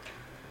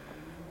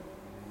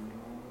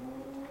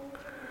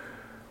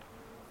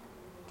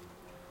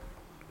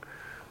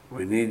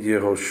 We need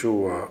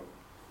Yehoshua.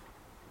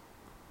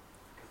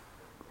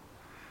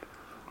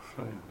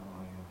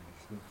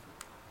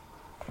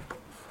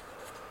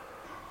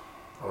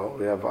 Oh,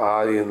 we have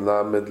Ayin,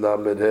 Lamed,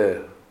 Lamed, He.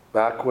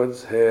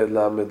 Backwards, He,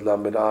 Lamed,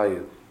 Lamed,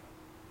 Ayin.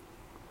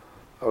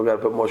 Oh, we got to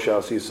put Moshe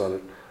Asis on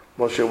it.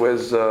 Moshe,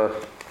 where's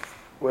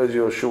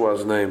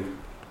Yeshua's name?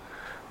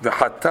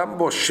 V'hatam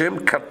bo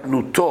Shem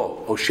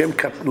Katnuto, or Shem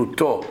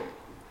Katnuto.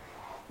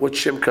 What's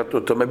Shem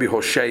Katnuto? Maybe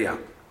Hosea.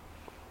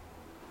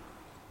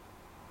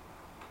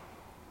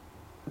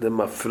 The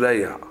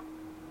Mafreya.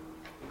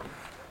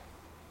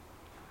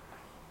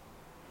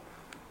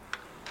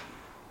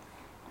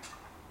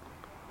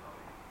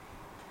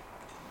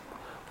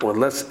 Or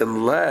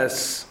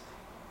unless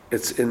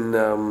it's in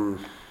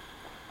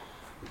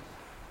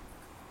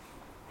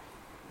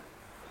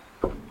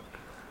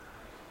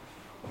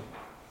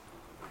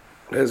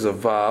there's a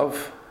Vav.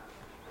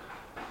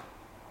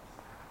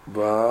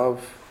 Oh,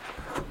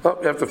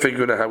 you have to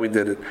figure out how we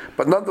did it.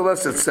 But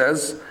nonetheless, it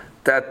says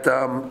that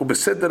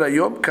ובסדר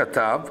היום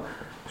כתב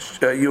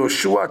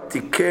יהושע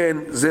תיקן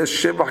זה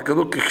שבח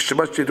גדול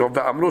כשבש יריחו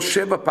ואמרו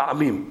 7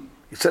 פעמים.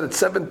 He said it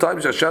 7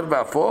 times, ישר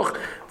והפוך,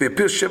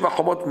 והפיל 7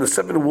 חומות, and the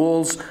 7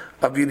 walls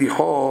of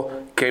יריחו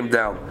came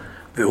down.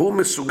 והוא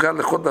מסוגל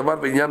לכל דבר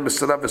בעניין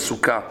מסרה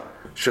וסוכה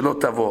שלא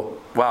תבוא.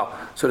 Wow.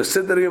 So the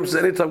Siddur Yom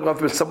says anytime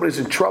if somebody's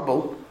in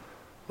trouble,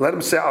 let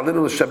him say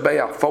Alinu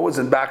L'Shabeach forwards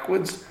and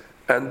backwards,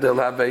 and they'll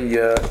have a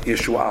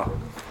Yeshua.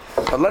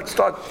 But let's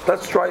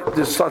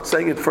start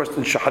saying it first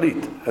in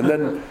Shaharit, and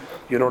then,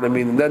 you know what I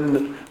mean. And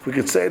then if we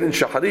could say it in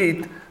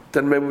Shaharit,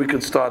 then maybe we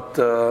could start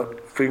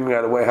figuring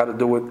out a way how to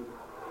do it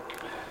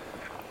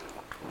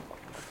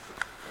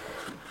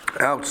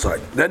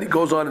outside. Then he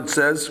goes on and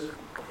says,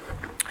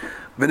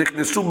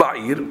 "V'niknesu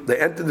ba'ir." They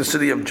entered the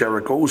city of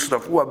Jericho.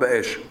 Usrafuha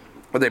be'esh,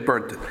 but they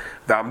burnt it.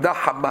 V'amda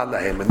hama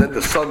lahem, and then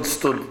the sun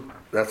stood.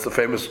 That's the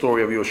famous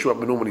story of Yoshua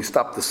ben Nun when he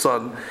stopped the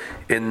sun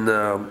in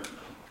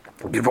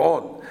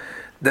Givon.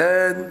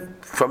 Then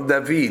from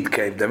David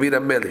came David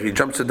HaMelech. He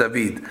jumps to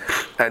David,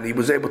 and he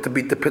was able to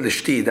beat the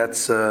Pilishti.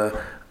 That's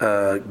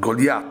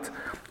Goliath.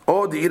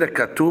 Oh, the Ira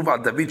Katuv al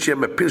David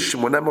Shem Pil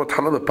Shmonamot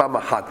Halal Pam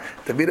Ahad.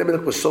 David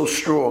HaMelech was so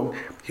strong,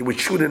 he would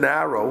shoot an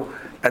arrow,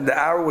 and the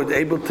arrow was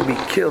able to be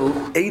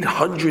killed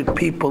 800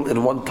 people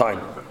in one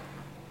time.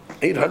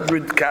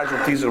 800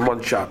 casualties in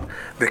one shot.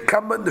 How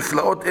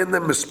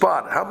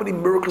many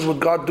miracles would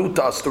God do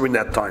to us during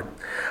that time?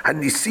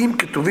 Open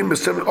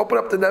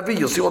up the Navi,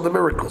 you'll see all the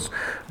miracles.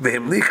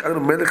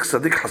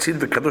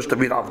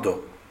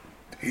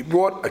 He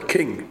brought a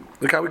king.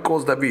 Look how he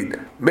calls David.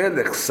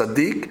 Melech,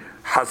 Sadiq,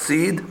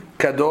 Hasid,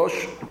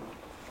 Kadosh,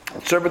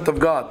 servant of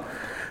God.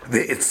 And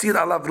he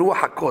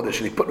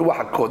put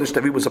Ruach HaKodesh.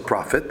 David was a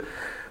prophet.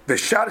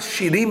 V'shar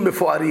shirim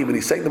mefoarim, and he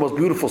sang the most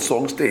beautiful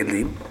songs,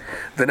 Tehillim.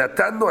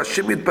 V'natanu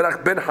Hashem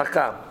yitbarach ben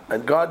Hakam,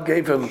 and God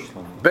gave him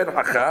ben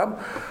Hakam.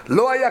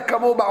 Lo haya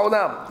kamo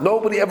ba'olam,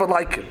 nobody ever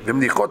like him.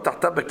 V'mnichot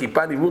tahtav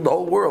b'kipan, he ruled the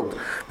whole world.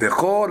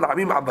 V'chol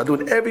ha'amim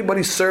abadun,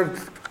 everybody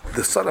served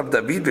the son of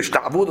David.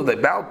 V'shta'avud, and they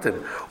bowed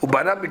him.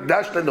 U'bana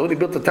mikdash, and he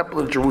built the temple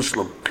in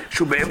Jerusalem.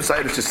 Shu be'emsa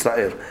Eretz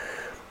Yisrael.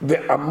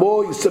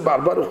 Ve'amo yiseb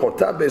arba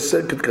ruchotav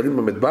be'eser ketkalim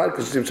b'midbar,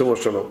 k'sutim tzavor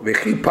shalom.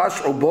 V'chi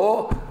pash'u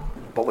bo.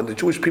 But when the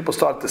Jewish people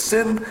started to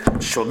sin,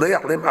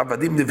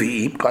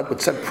 God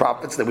would send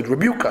prophets that would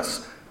rebuke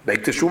us,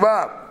 make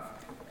teshuvah.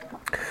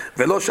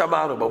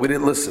 But we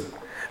didn't listen.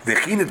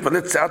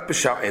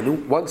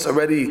 Once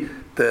already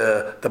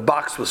the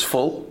box was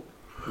full,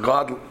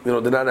 God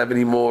did not have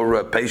any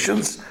more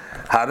patience.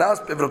 He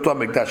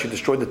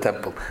destroyed the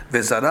temple.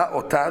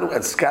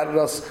 And scattered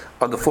us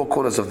on the four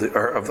corners of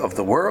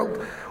the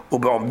world.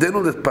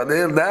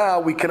 Now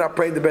we cannot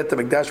pray in the Beit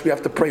HaMikdash. We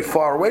have to pray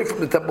far away from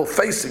the temple,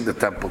 facing the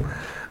temple.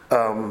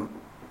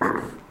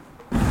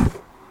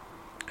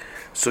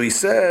 So he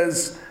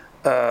says,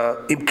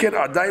 which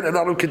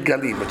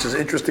is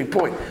an interesting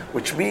point,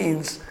 which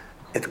means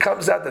it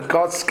comes out that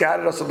God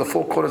scattered us on the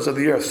four corners of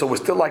the earth. So we're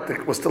still like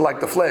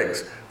the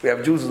flags. We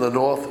have Jews in the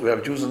north, we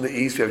have Jews in the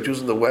east, we have Jews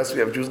in the west, we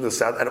have Jews in the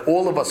south, and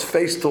all of us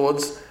face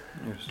towards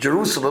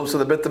Jerusalem. So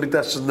the Beit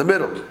HaMikdash is in the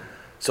middle.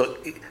 So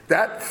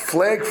that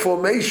flag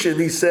formation,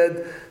 he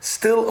said,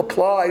 still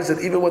applies,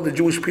 and even when the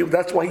Jewish people,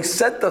 that's why he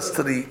sent us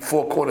to the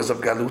four corners of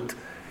Galut,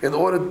 in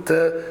order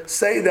to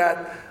say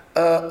that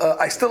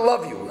I still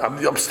love you.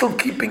 I'm still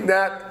keeping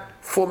that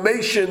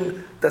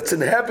formation that's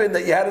in heaven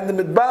that you had in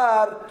the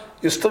Midbar,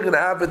 you're still going to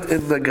have it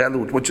in the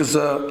Galut, which is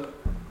a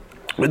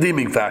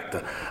redeeming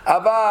factor.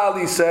 Aval,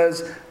 he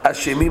says,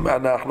 Ashemim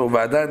anachnu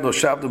v'adayin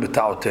noshavnu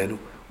b'ta'otenu.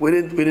 We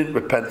didn't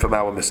repent from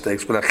our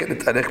mistakes, and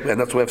that's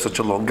why we have such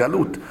a long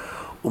Galut.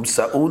 And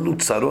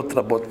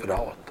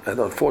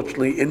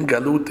unfortunately, in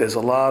Galut, there's a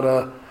lot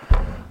of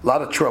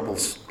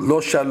troubles.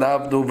 Lo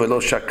shalavnu velo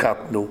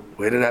shakatnu.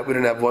 We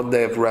didn't have one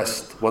day of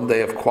rest, one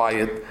day of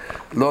quiet.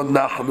 Lo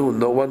nachnu,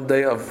 no one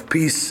day of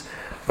peace.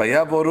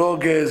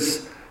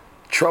 Vayavoroges,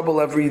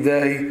 trouble every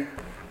day.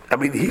 I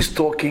mean, he's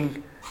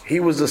talking. He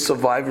was a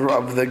survivor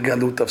of the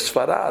Galut of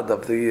Sfarad,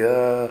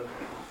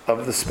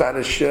 of the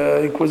Spanish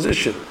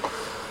Inquisition.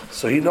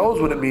 So he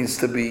knows what it means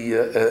to be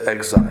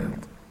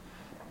exiled.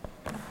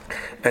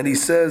 And he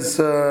says,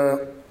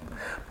 our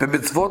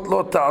mitzvot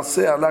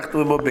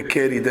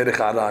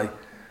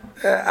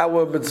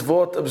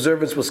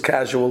observance was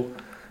casual.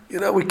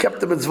 We kept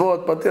the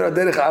mitzvot, but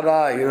derech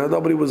arai.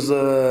 Nobody was.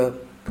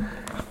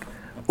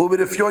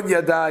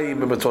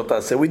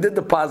 We did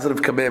the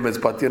positive commandments,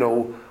 but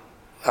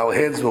our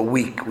hands were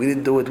weak. We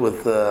didn't do it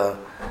with the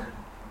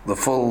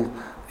full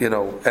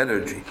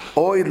energy.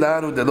 Woe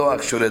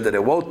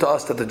to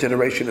us that the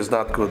generation is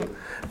not good.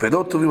 We're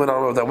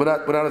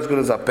not as good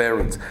as our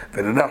parents.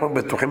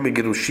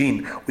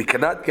 We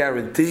cannot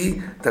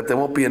guarantee that there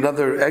won't be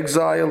another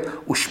exile,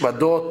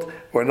 ushmadot,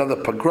 or another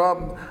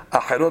pogrom.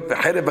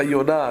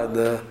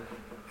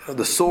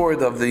 The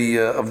sword of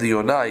the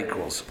Yonah, he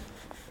calls it,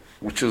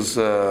 which is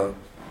the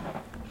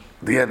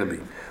enemy.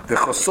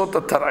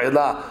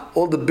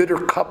 All the bitter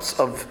cups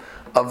of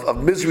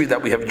misery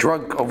that we have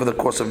drunk over the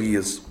course of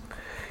years.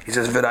 He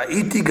says,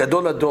 "V'ra'iti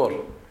gadol ador."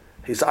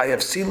 He says, "I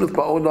have seen with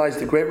my own eyes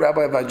the great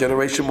rabbi of our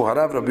generation,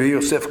 Muharav Rabbi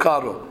Yosef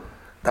Karo,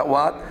 that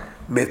what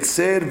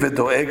metzer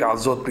v'doeg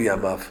azot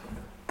b'yamav,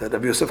 that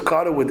Rabbi Yosef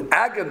Karo would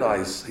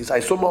agonize." He says,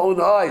 "I saw my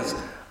own eyes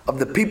of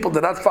the people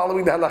that are not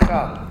following the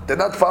halakha. They're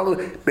not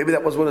following." Maybe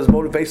that was one of his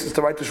motivations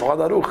to write the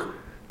Shulchan Aruch.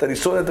 That he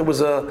saw that there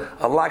was a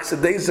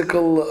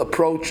lackadaisical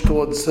approach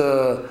towards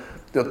the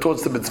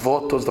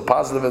mitzvot, towards the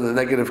positive and the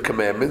negative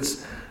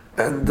commandments.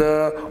 And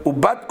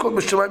ubat kol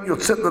b'shamayim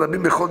yotzet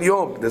l'rabim b'chol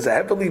yom. There's a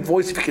heavenly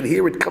voice, if you can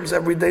hear it, comes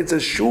every day. It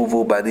says,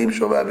 "Shuvu banim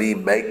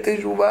shovavim, make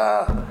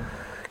teshuvah."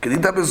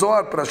 Kedita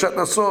b'zohar, Parashat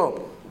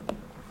Naso.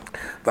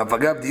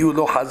 V'avagav diyu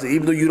lo chazi.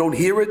 Even though you don't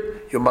hear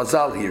it, your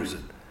mazal hears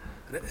it.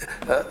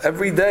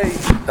 Every day,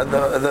 and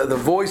the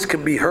voice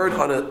can be heard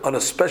on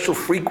a special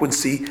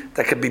frequency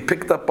that can be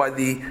picked up by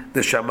the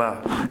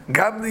Shama.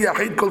 Gam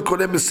liyachid kol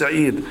koneh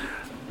misa'ir.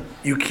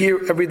 You hear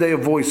every day a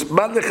voice.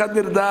 Man lecha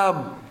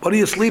nirdam. What are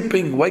you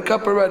sleeping? Wake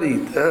up already.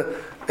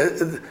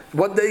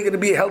 One day you're going to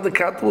be held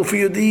accountable for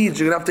your deeds.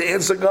 You're going to have to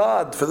answer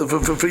God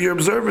for your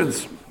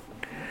observance.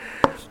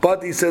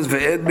 But he says,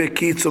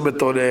 nobody's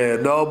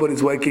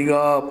waking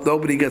up,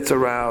 nobody gets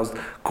aroused.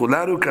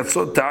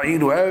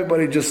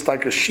 Everybody just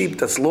like a sheep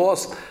that's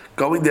lost,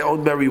 going their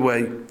own merry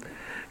way.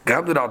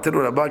 And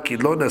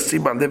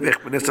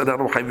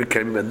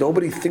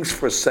nobody thinks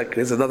for a second.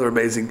 Here's another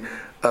amazing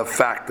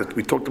fact that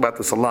we talked about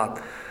this a lot.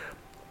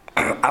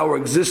 Our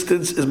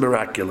existence is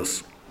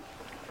miraculous.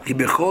 In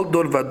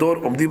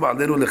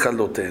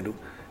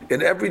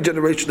every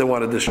generation they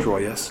want to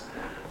destroy us.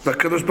 And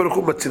HaKadosh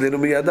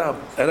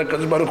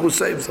Baruch Hu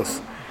saves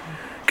us.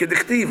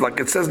 Like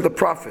it says in the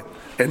prophet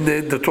and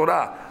the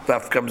Torah,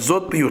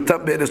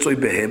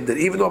 that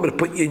even though I'm going to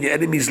put you in your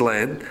enemy's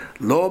land,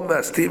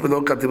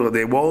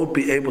 they won't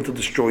be able to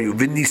destroy you.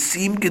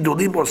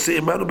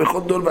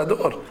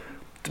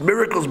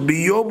 Miracles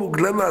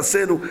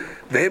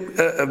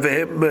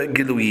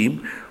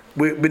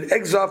we've been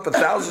exiled for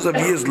thousands of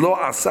years.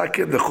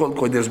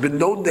 There's been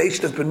no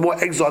nation that's been more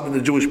exiled than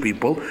the Jewish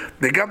people.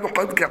 And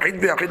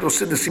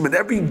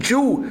every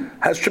Jew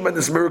has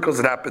tremendous miracles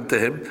that happened to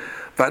him.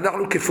 And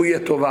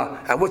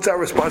what's our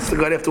response to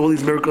God after all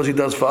these miracles He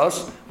does for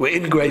us? We're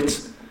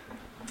ingrates.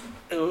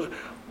 The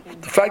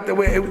fact that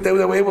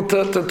we're able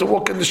to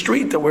walk in the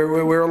street, that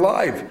we're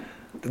alive,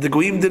 that the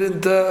Goyim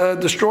didn't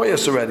destroy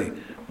us already.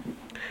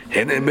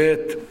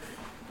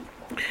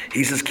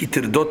 He says,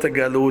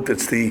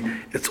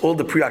 it's all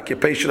the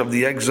preoccupation of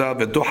the exile.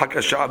 They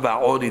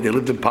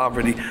lived in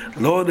poverty.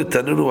 We don't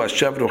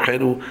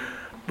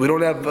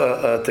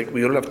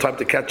have time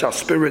to catch our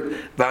spirit.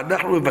 Now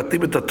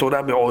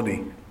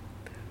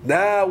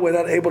we're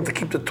not able to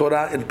keep the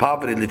Torah in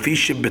poverty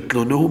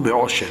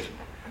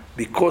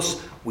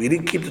because we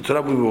didn't keep the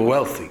Torah when we were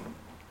wealthy.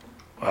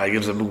 He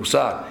gives a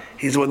musar.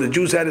 He's when the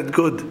Jews had it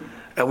good,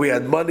 and we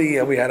had money,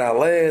 and we had our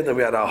land, and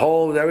we had our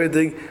home, and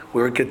everything.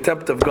 We were in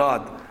contempt of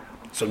God.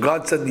 So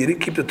God said, "You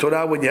didn't keep the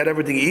Torah when you had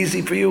everything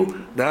easy for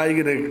you. Now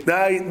you're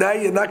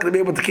not going to be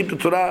able to keep the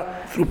Torah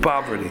through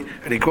poverty."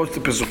 And He quotes the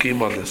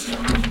Pesukim on this.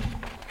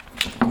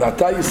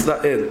 Nata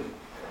Yisrael,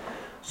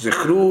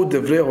 Zichru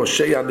Devrei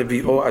Hosea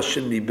Nevi'o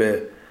Asher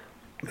Nibeh.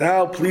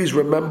 Now please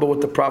remember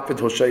what the prophet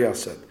Hosea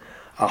said.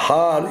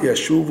 Ahar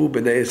Yashuvu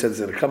B'nei Yisrael. There's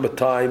going to come a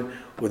time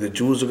where the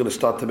Jews are going to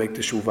start to make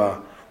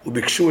teshuvah.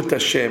 Ubikshu et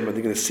Hashem, and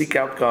they're going to seek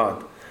out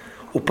God.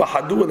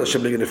 Upahadu et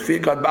Hashem, they're going to fear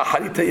God.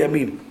 Ba'acharit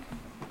hayamim.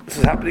 This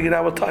is happening in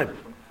our time.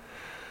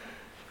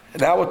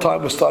 In our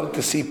time, we're starting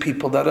to see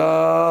people that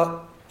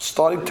are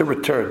starting to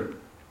return.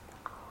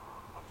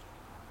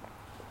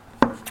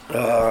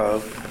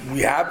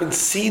 We haven't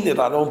seen it,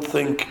 I don't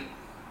think,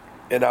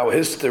 in our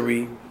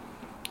history,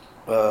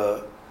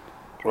 or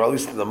at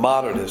least in the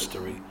modern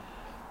history.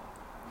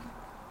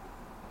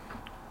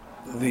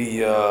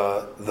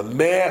 The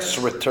mass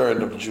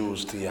return of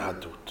Jews to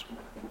Yahadut,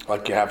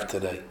 like you have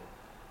today.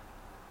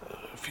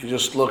 If you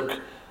just look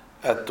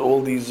at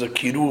all these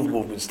kiruv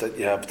movements that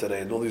you have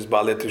today, and all these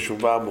Baalei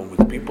Teshuvah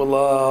movements, people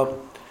are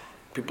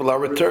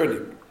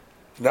returning.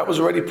 And that was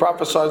already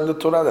prophesied in the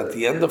Torah that at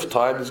the end of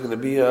time there's going to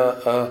be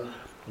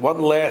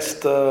one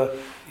last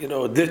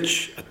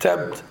ditch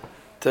attempt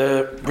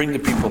to bring the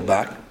people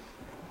back.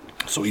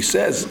 So he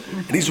says,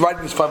 and he's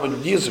writing this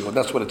 500 years ago, and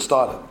that's when it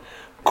started.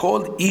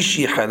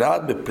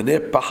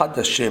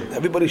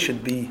 Everybody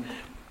should be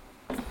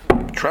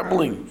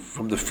trembling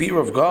from the fear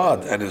of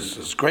God and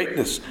His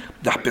greatness.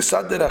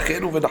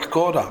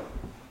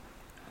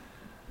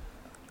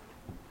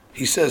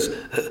 He says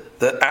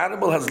the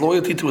animal has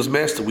loyalty to his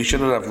master. We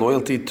shouldn't have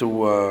loyalty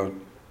to.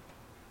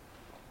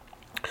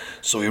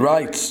 So he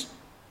writes.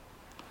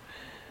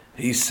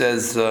 He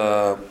says,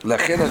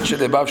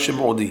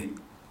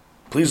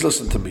 please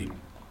listen to me.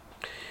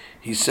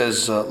 He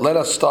says, let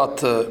us start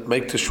to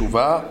make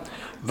teshuvah.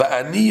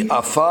 Va'ani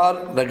afar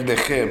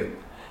nagdechem.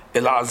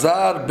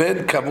 Elazar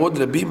ben Kavod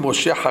Rabbi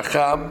Moshe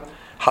Hacham,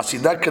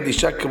 Hasidah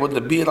Kadisha Kavod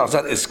Rabbi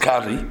Elazar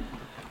Eskari.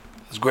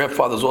 His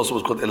grandfather also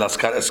was called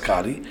Elazar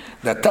Eskari.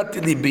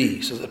 Natati libi.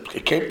 He says,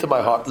 it came to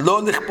my heart.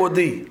 Lo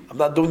lichbodi. I'm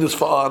not doing this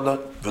for honor.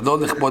 V'no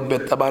lichbod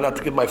bet. I'm not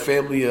to give my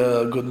family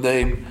a good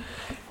name.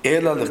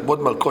 Ela lichbod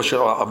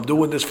malkosher. I'm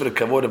doing this for the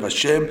Kavod of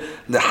Hashem.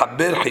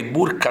 Lehaber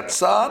hibur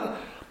katzar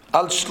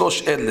al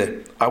shlosh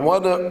ele. I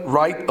want to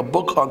write a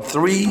book on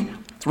three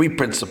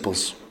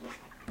principles.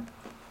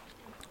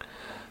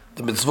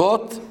 The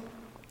mitzvot,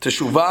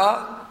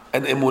 teshuvah,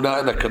 and emunah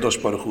and HaKadosh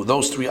Baruch Hu.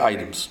 Those three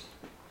items.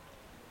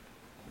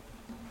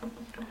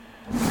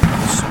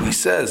 So he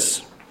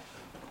says,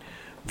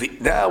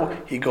 now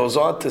he goes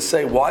on to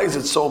say, why is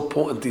it so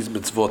important, these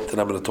mitzvot that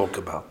I'm going to talk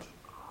about?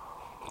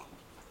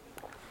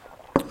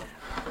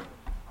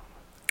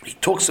 He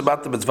talks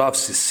about the mitzvah of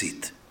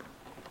sisit.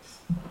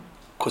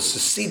 Because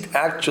sisit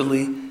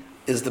actually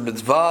is the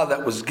mitzvah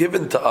that was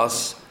given to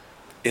us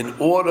in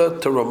order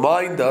to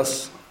remind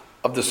us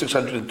of the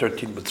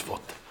 613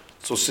 mitzvot.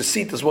 So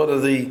sisit is one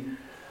of the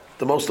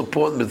most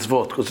important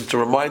mitzvot because it's a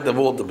reminder of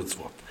all the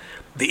mitzvot.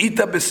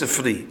 דאיתא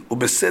בספרי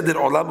ובסדר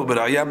עולם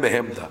ובראיה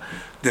מהמדה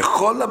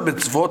דכל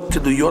המצוות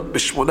תלויות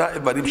בשמונה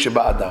איברים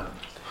שבאדם.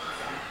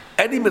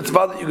 Any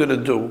mitzvah that you're going to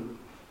do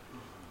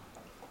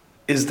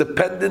is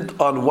dependent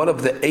on one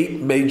of the 8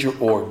 major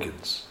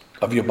organs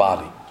of your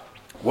body.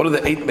 What are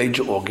the 8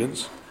 major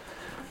organs?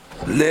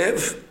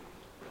 Lev,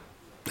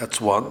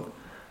 that's one.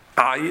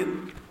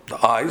 Ayin,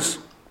 the eyes.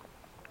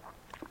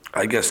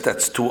 I guess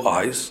that's 2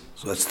 eyes,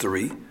 so that's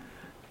 3.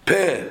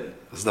 Peh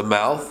is the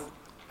mouth.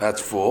 That's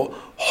 4.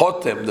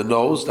 Hotem, the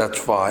nose, that's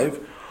 5.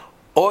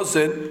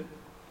 Ozen,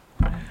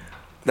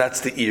 that's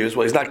the ears.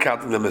 Well, he's not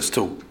counting them as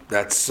 2.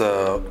 That's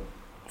 4.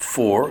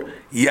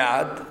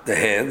 Yad, the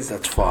hands,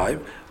 that's 5.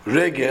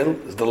 Regel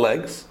is the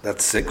legs,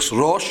 that's 6.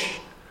 Rosh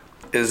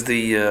is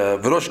the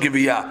Rosh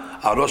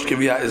Giviyah. Rosh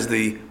Giviyah is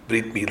the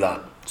Brit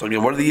Milah. So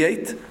again, what are the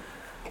 8?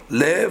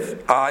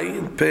 Lev,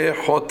 Ayin, Peh,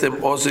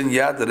 Hotem, Ozen,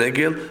 Yad,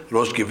 Regel,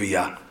 Rosh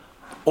Giviyah.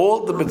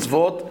 All the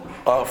mitzvot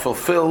are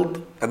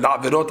fulfilled, and the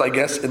avirot, I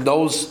guess, in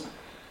those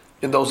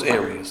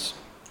areas.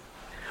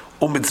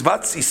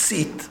 Umitzvat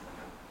sisit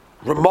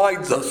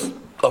reminds us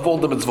of all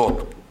the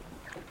mitzvot.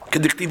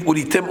 Kediktiv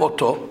uritem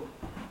oto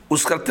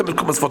uskartem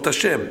b'kum mitzvot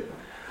Hashem.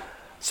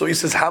 So he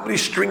says, how many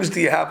strings do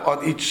you have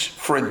on each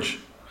fringe?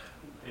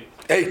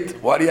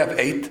 8. Why do you have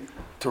 8?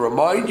 To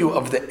remind you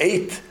of the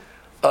 8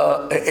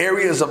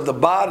 areas of the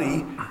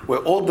body where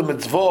all the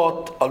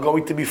mitzvot are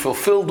going to be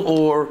fulfilled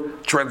or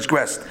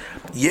transgressed.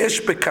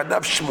 Yesh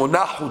bekanav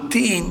shmona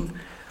chutin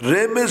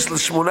remez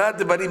l'shmona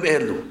devarim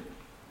elu.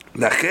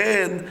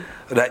 Lachen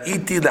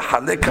ra'iti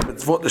lehalek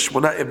hamitzvot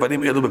l'shmona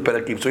devarim elu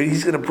beperakim. So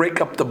he's going to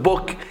break up the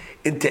book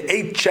into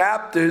 8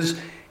 chapters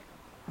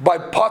by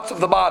parts of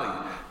the body.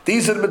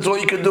 These are the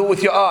mitzvot you can do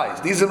with your eyes.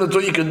 These are the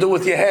mitzvot you can do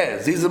with your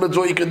hands. These are the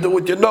mitzvot you can do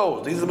with your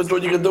nose. These are the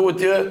mitzvot you can do with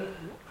your...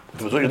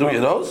 The mitzvot you can do with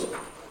your nose?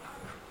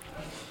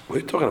 What are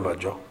you talking about,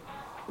 Joe?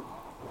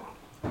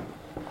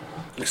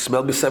 You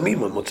smell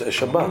bisamim on Motzei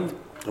Shabbat.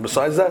 And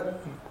besides that?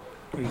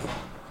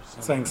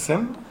 Saying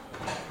sin?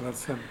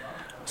 That's sin.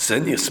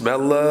 Sin, you smell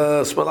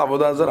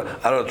avodah zarah.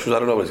 I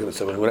don't know what he's going to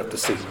say, but we're going to have to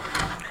see.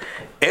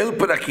 El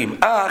perakim.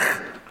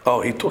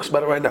 He talks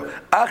about it right now.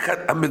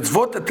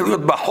 Mitzvot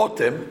atiliyot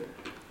b'chotem,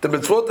 the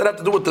mitzvot that have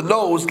to do with the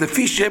nose,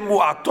 lefi shem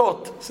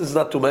mu'atot, since there's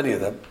not too many of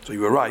them, so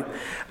you were right.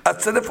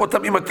 Atzalef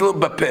otam im atiliyot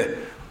b'peh.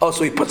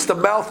 So he puts the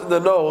mouth and the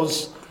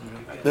nose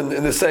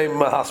in the same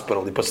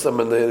hospital. He puts them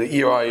in the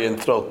ear, eye, and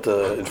throat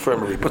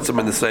infirmary. He puts them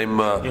in the same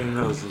the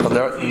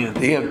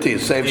EMT,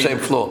 same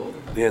floor.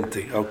 The ENT,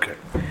 okay. Okay.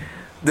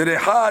 Then he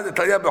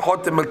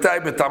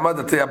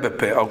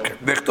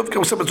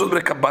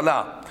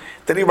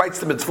writes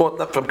the mitzvot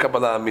not from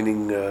Kabbalah,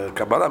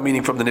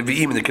 meaning from the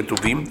Nevi'im and the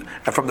Ketuvim,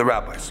 and from the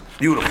rabbis.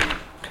 Beautiful.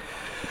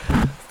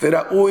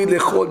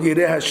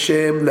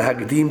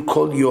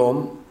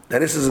 Now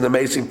this is an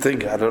amazing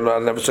thing. I don't know,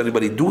 I've never seen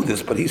anybody do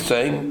this, but he's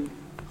saying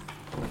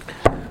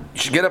you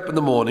should get up in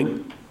the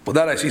morning. Well,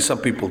 that I see some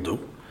people do.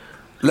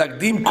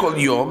 Lagdim kol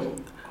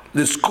yom,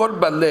 l'skor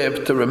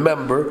balev, to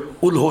remember,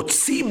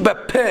 ulhotzi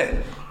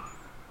bapeh,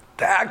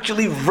 to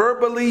actually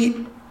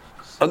verbally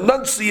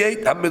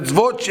enunciate a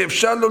mitzvot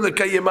she'efshar lo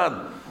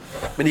lekayeman.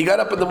 When you got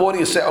up in the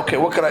morning, you say, okay,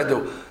 what can I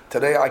do?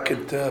 Today I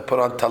could put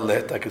on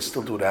talit, I could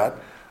still do that.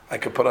 I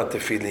could put on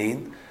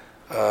tefillin,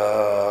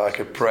 I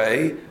could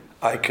pray,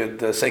 I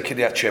could say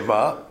Kiryat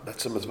Shema,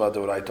 that's a mitzvah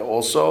d'oraita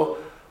also.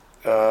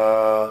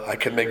 I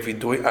can make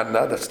vidui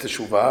anna, that's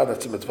teshuvah,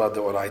 that's a mitzvah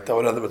d'oraita.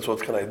 What other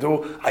mitzvot can I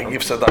do? I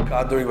give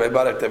tzedakah during my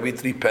barak every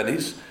 3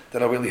 pennies,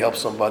 then I really help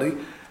somebody.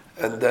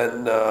 And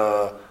then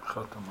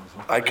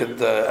I could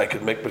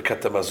make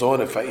birkat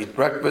hamazon if I eat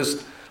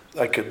breakfast.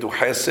 I could do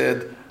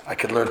chesed. I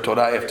could learn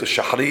Torah after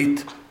shachrit.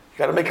 You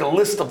got to make a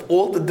list of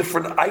all the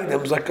different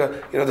items, like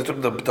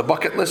the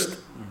bucket list.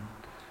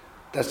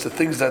 That's the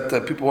things that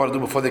people want to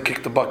do before they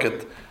kick the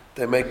bucket.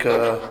 They make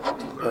a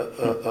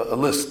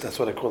list. That's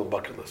what I call a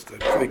bucket list.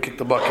 Before they kick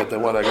the bucket, they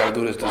want, I got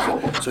to do this.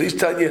 So he's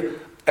telling you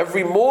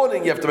every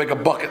morning you have to make a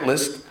bucket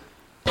list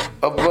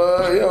of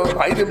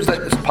items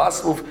that is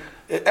possible,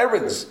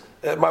 errands.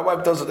 My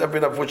wife does it every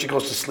night before she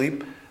goes to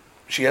sleep.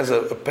 She has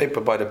a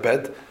paper by the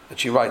bed and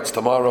she writes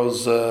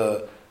tomorrow's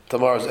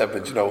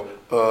errands.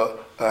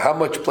 How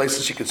much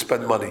places she could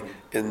spend money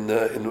in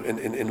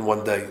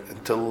one day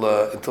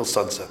until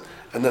sunset,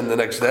 and then the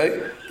next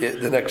day,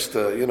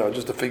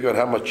 just to figure out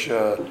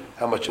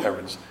how much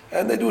errands.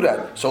 And they do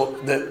that. So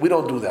we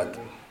don't do that.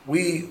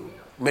 We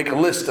make a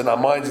list in our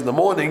minds in the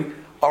morning.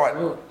 All right.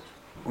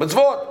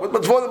 Mitzvot. What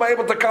mitzvot am I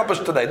able to accomplish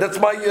today? That's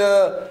my.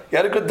 You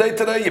had a good day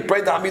today. You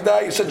prayed the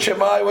Hamidah. You said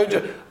Shema. We're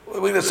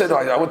going to say, no,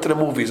 I went to the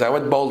movies. I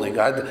went bowling.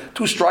 I had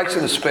 2 strikes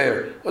and a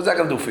spare. What's that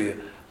going to do for you?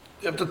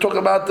 You have to talk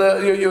about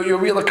your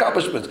real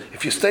accomplishments.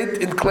 If you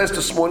stayed in class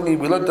this morning,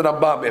 we learned the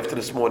Rambam after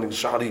this morning,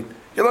 Shahrin.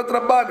 You learned the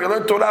Rambam. You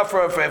learned Torah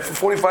for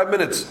 45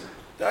 minutes.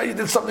 You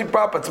did something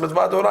proper. It's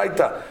mitzvah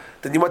d'oraita.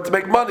 Then you went to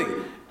make money.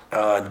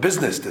 In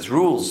business, there's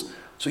rules.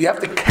 So you have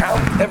to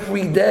count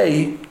every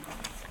day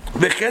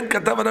וכן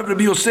כתב עליו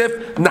רבי יוסף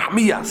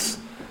נחמיאס.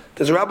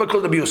 There's a rabbi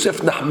called Rabbi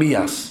Yosef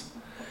Nachmias.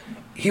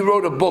 He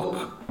wrote a book.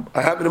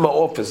 I have it in my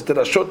office. That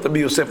I showed Rabbi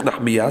Yosef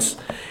Nachmias.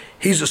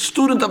 He's a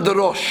student of the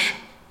Rosh.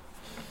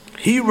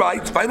 He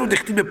writes, "Vaynu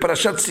dechtiv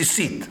beParashat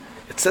Sisit."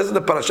 It says in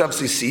the Parashat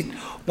Sisit,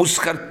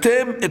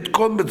 "Uschartem et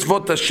kol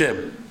mitzvot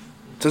Hashem."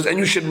 It says, and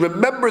you should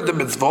remember the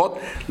mitzvot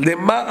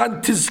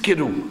lema'an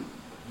tizkiru.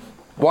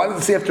 Why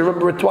does he have to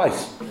remember it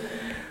twice?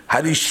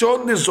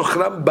 Harishon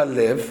lezochram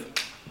balev.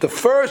 The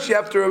first you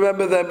have to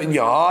remember them in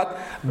your heart.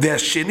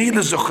 Ve'asheni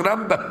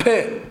lezochram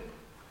bapeh.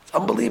 It's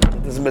unbelievable.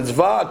 There's a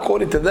mitzvah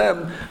according to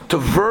them to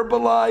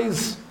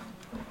verbalize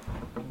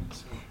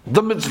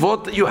the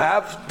mitzvot that you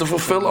have to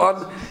fulfill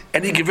on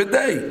any given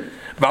day.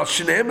 ועל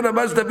שניהם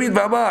רמז דוד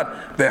ואמר,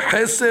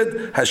 וחסד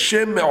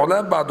השם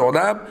מעולם ועד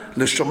עולם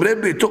לשומרי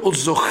ביתו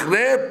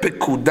ולזוכרי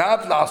פקודיו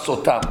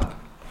לעשותם.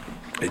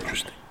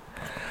 Interesting.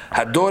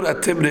 הדור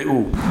אתם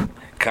ראו,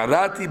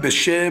 קראתי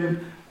בשם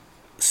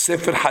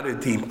ספר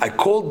חרדים. I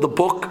called the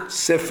book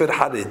ספר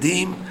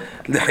חרדים,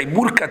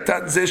 לחיבור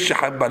קטן זה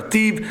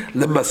שחברתיו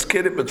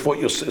למזכרת מצוות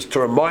יוסף, to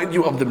remind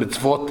you of the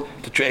mitzvot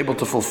that you're able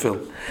to fulfill.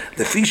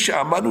 לפי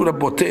שאמרנו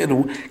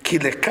רבותינו, כי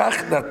לכך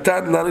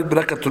נתן לנו את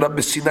ברכת התורה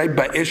בסיני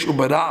באש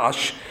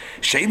וברעש,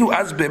 שהיינו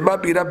אז בהמה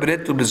בירה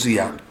ברית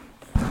ובזיעה.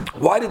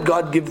 Why did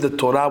God give the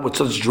Torah with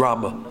such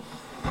drama?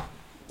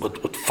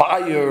 With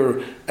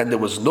fire, and there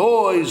was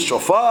noise,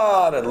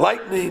 shofar, and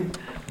lightning.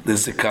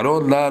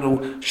 לזיכרון לנו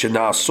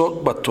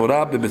שנעסוק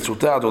בתורה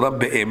במצוותי העולם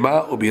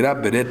באימה ובירה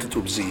ברטט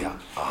ובזיעה.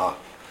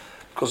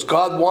 Because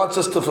God wants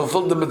us to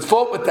fulfill the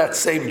mitzvot with that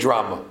same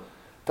drama.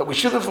 That we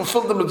shouldn't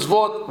fulfill the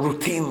mitzvot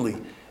routinely.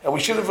 And we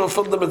shouldn't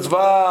fulfill the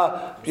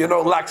mitzvah,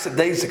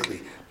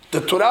 lackadaisically.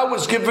 The Torah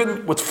was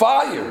given with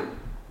fire.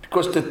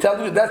 Because to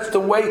tell you that's the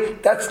way,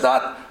 that's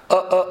not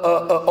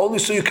only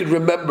so you can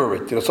remember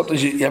it.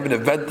 Sometimes you have an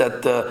event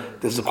that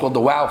is called the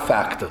wow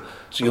factor.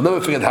 So you'll never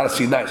forget how to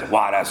see nights.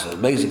 Wow, that's an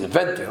amazing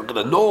event. Look at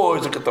the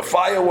noise, look at the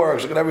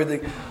fireworks, look at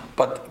everything.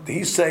 But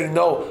he's saying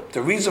no.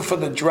 The reason for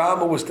the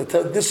drama was to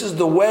tell this is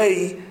the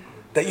way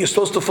that you're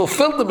supposed to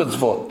fulfill the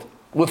mitzvot.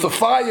 With a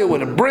fire,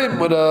 with a brim,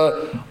 with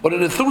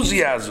an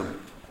enthusiasm.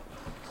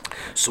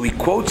 So he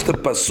quotes the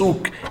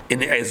pasuk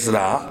in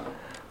Ezra,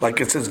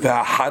 like it says,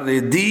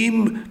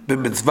 "V'haredim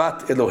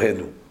b'mitzvat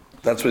Elohenu."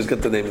 That's where he's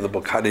got the name of the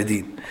book,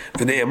 Haredim.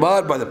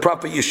 V'ne'emar by the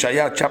prophet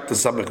Yeshaya, chapter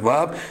Samech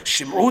Vav,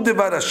 "Shim'u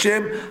devar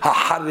Hashem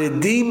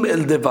ha'haredim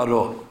el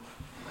devaro."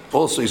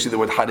 Also, you see the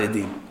word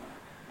Haredim.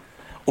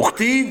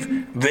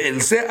 Uchtiv ve'el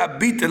ze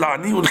abit el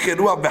ani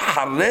ulcherua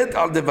v'hared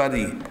al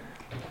devari.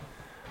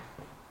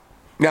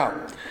 Now,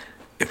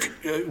 if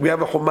we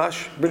have a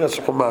Chumash, bring us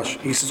a Chumash.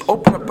 He says,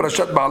 open up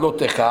Parashat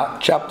Ba'alotecha,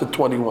 chapter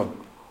 21.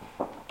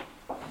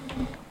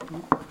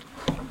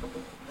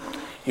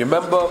 You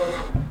remember,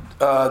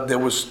 there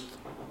was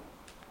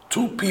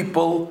two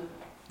people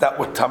that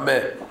were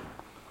tameh,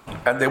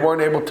 and they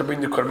weren't able to bring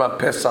the Korban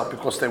Pesach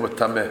because they were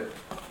tameh.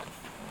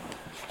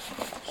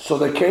 So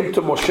they came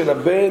to Moshe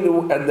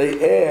Rabbeinu and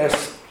they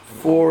asked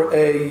for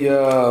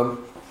a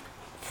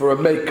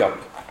makeup.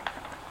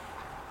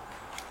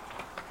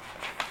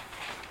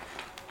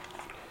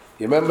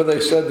 You remember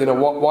they said,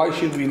 why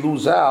should we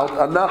lose out?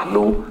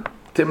 Anachnu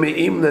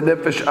temeim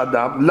lenefesh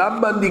adam,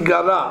 lama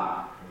nigara.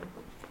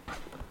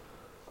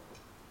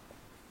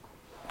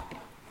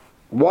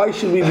 Why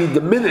should we be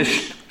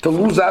diminished to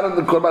lose out on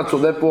the Korban? So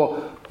therefore,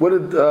 what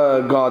did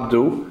God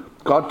do?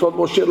 God told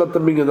Moshe, let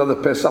them bring another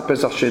Pesach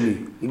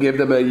Sheni. He gave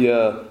them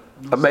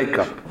a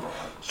makeup.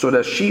 So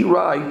that she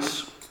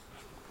writes,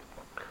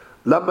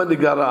 Lama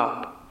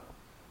Nigara.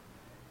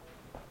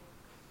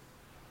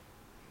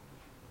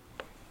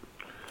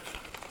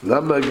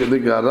 Lama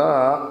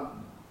Nigara.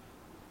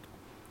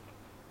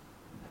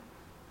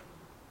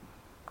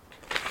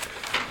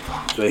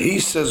 So he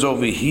says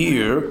over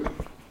here,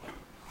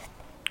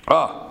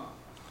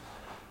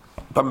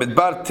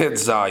 במדבר תת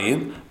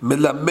זין,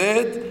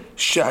 מלמד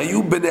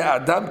שהיו בני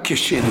אדם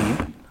כשנים,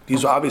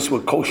 these obviously were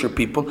kosher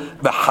people,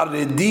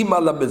 וחרדים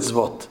על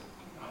המצוות.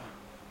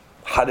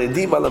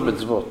 חרדים על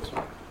המצוות.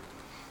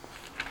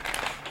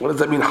 What does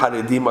that mean,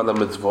 חרדים על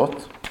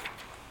המצוות?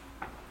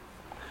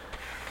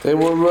 They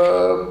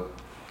were,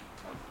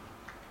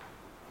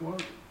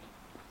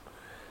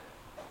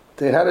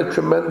 they had a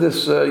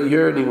tremendous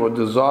yearning or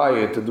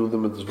desire to do the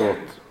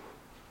mitzvot.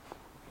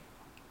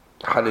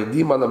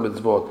 Haredim ala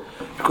mitzvot,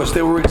 because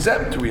they were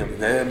exempt really.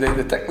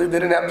 They technically they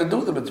didn't have to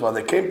do the mitzvah.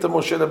 They came to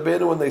Moshe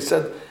Rabbeinu and they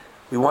said,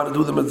 "We want to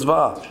do the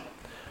mitzvah."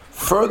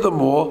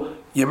 Furthermore,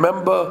 you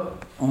remember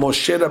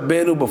Moshe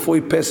Rabbeinu before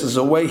he passes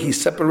away, he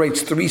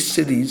separates 3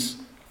 cities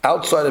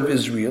outside of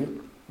Israel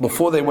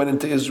before they went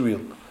into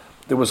Israel.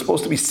 There were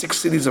supposed to be 6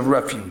 cities of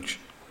refuge,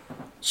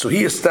 so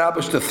he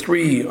established the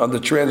 3 on the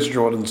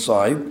Transjordan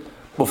side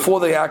before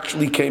they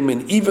actually came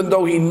in, even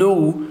though he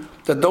knew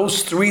that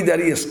those 3 that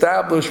he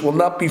established will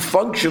not be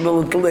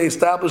functional until they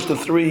establish the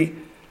 3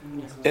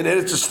 in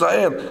Eretz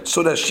Yisrael.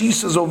 So that she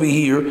says over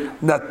here,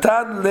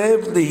 Natan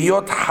lev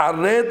lihiyot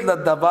hared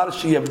ladavar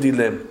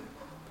sheyavdilem.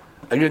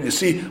 Again, you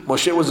see,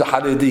 Moshe was a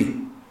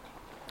Haredi.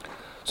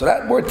 So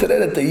that word today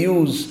that they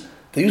use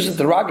it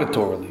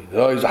derogatorily.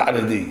 Oh, he's a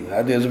Haredi.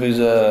 As if he's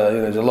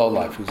he's a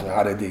lowlife. He's a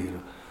Haredi.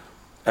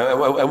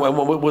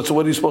 And so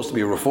what are you supposed to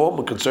be? A reform,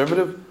 a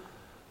conservative,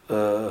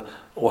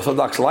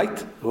 Orthodox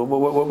light?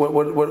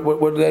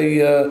 What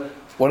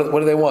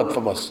do they want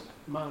from us?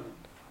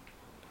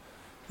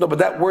 No, but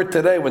that word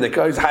today, when they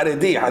call he's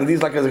Haredi, Haredi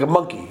is like a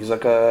monkey. He's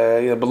like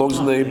belongs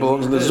in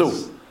the zoo.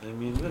 They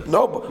mean this.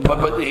 No,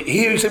 but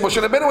here you say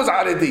Moshe Rabbeinu was a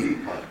Haredi.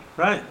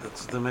 Right,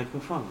 that's what they're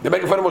making fun. They're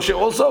making fun of Moshe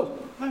also?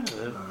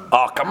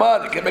 Oh, come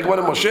on, you can't make fun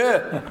of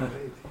Moshe.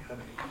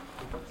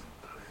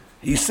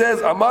 He says,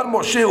 Amar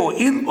Moshe,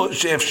 Ho'il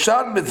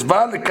she'efshar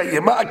mitzvah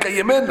lekayema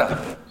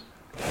akayemena.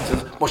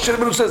 Moshe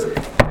Rabbeinu says,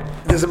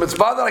 there's a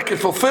mitzvah that I can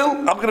fulfill,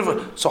 I'm going to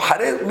fulfill. So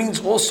Harei means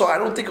also, I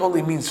don't think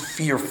only means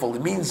fearful,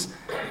 it means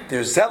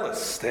they're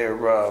zealous,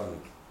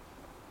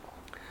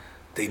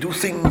 they do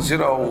things,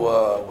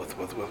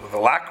 with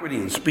alacrity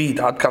and speed.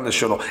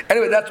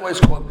 Anyway, that's why it's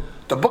called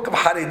the book of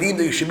Haredim.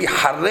 That you should be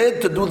hared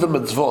to do the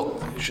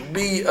mitzvot. You should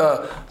be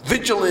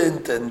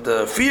vigilant and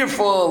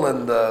fearful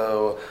and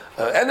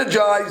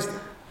energized.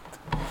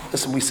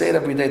 Listen, we say it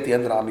every day at the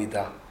end of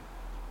Amidah.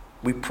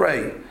 We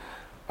pray.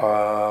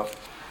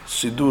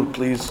 Sidur,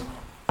 please.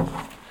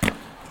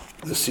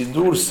 The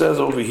Sidur says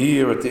over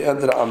here at the end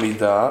of the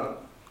Amidah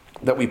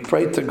that we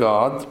pray to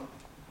God.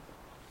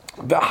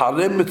 That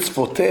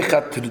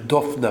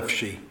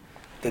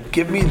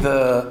give me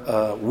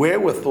the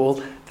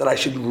wherewithal that I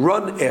should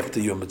run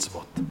after your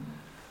mitzvot.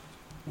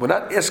 We're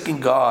not asking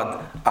God,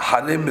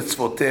 give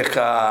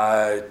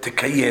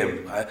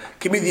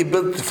me the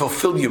ability to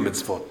fulfill your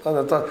mitzvot.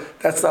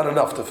 That's not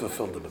enough to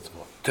fulfill the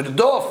mitzvot. To the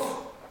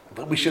dof,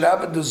 but we should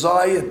have a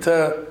desire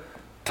to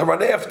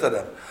run after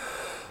them.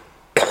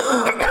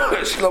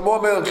 Shlomo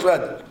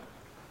Melech,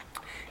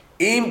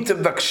 im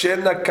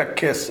tevakshena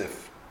kakesef.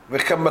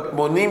 That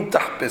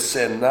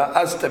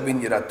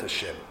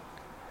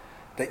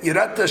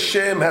Yirat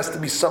Hashem has to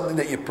be something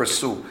that you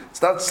pursue.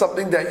 It's not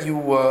something that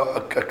you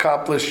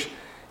accomplish,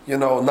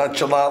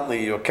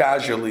 nonchalantly or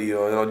casually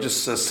or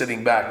just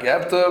sitting back. You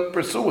have to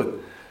pursue it.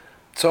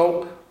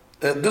 So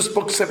this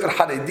book, Sefer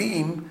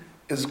Haredim,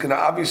 is going to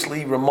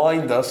obviously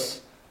remind us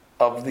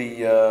of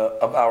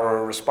of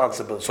our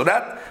responsibility. So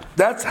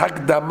that's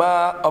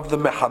Hakdama of the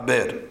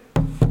Mehaber.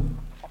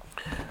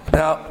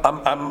 Now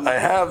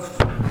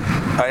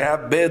I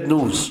have bad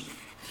news,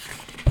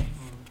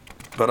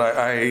 but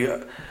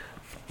I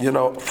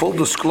full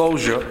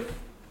disclosure,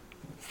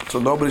 so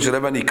nobody should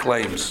have any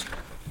claims.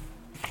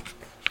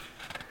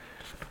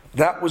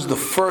 That was the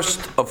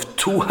first of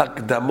two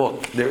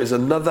hakdamot. There is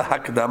another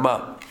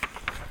hakdama.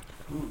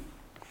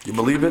 You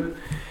believe it?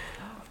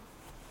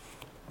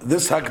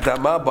 This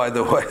hakdama, by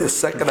the way, the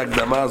second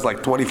hakdama is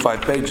like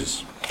 25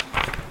 pages.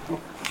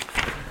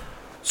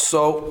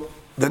 So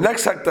the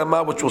next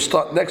Hakdama, which will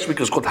start next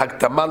week, is called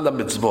Hakdama la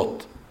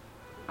Mitzvot.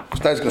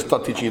 Because now he's going to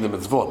start teaching you the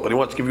Mitzvot, but he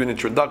wants to give you an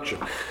introduction.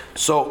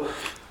 So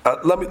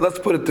let's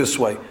put it this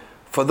way: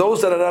 for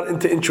those that are not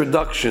into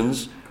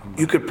introductions,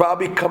 you could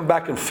probably come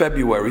back in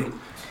February,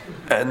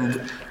 and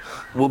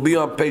we'll be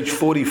on page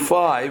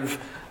 45,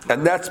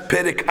 and that's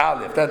Perek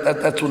Aleph.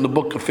 That's when the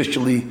book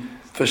officially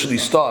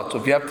starts. So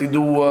if you have to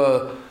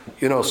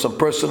do some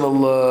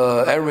personal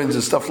errands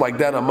and stuff like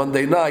that on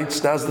Monday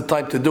nights, now's the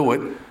time to do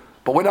it.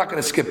 But we're not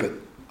going to skip it.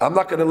 I'm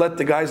not going to let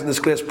the guys in this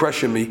class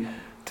pressure me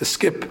to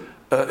skip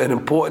an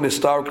important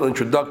historical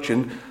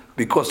introduction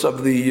because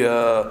of the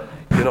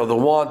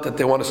want that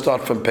they want to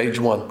start from page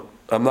 1.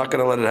 I'm not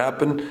going to let it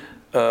happen.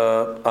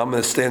 I'm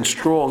going to stand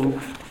strong,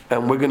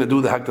 and we're going to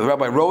do the Hakdama. The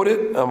rabbi wrote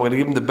it. I'm going to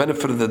give him the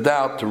benefit of the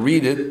doubt to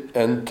read it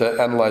and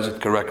to analyze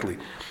it correctly.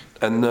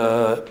 And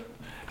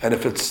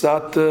if it's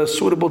not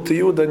suitable to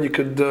you, then you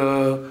could,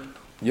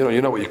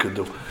 you know what you could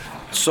do.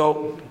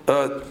 So.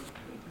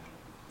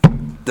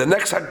 The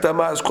next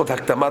Hakdama is called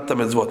Hakdamat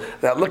HaMitzvot.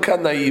 Now look how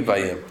naive I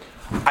am.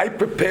 I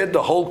prepared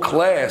the whole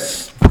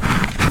class,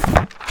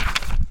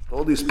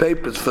 all these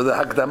papers for the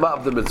Hakdama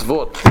of the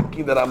Mitzvot,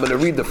 thinking that I'm going to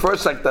read the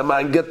first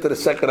Hakdama and get to the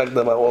second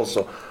Hakdama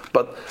also.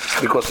 But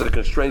because of the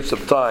constraints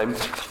of time,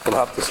 we'll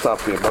have to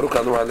stop here. Baruch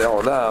Adonai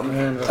Le'olam.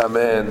 Amen.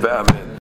 Amen.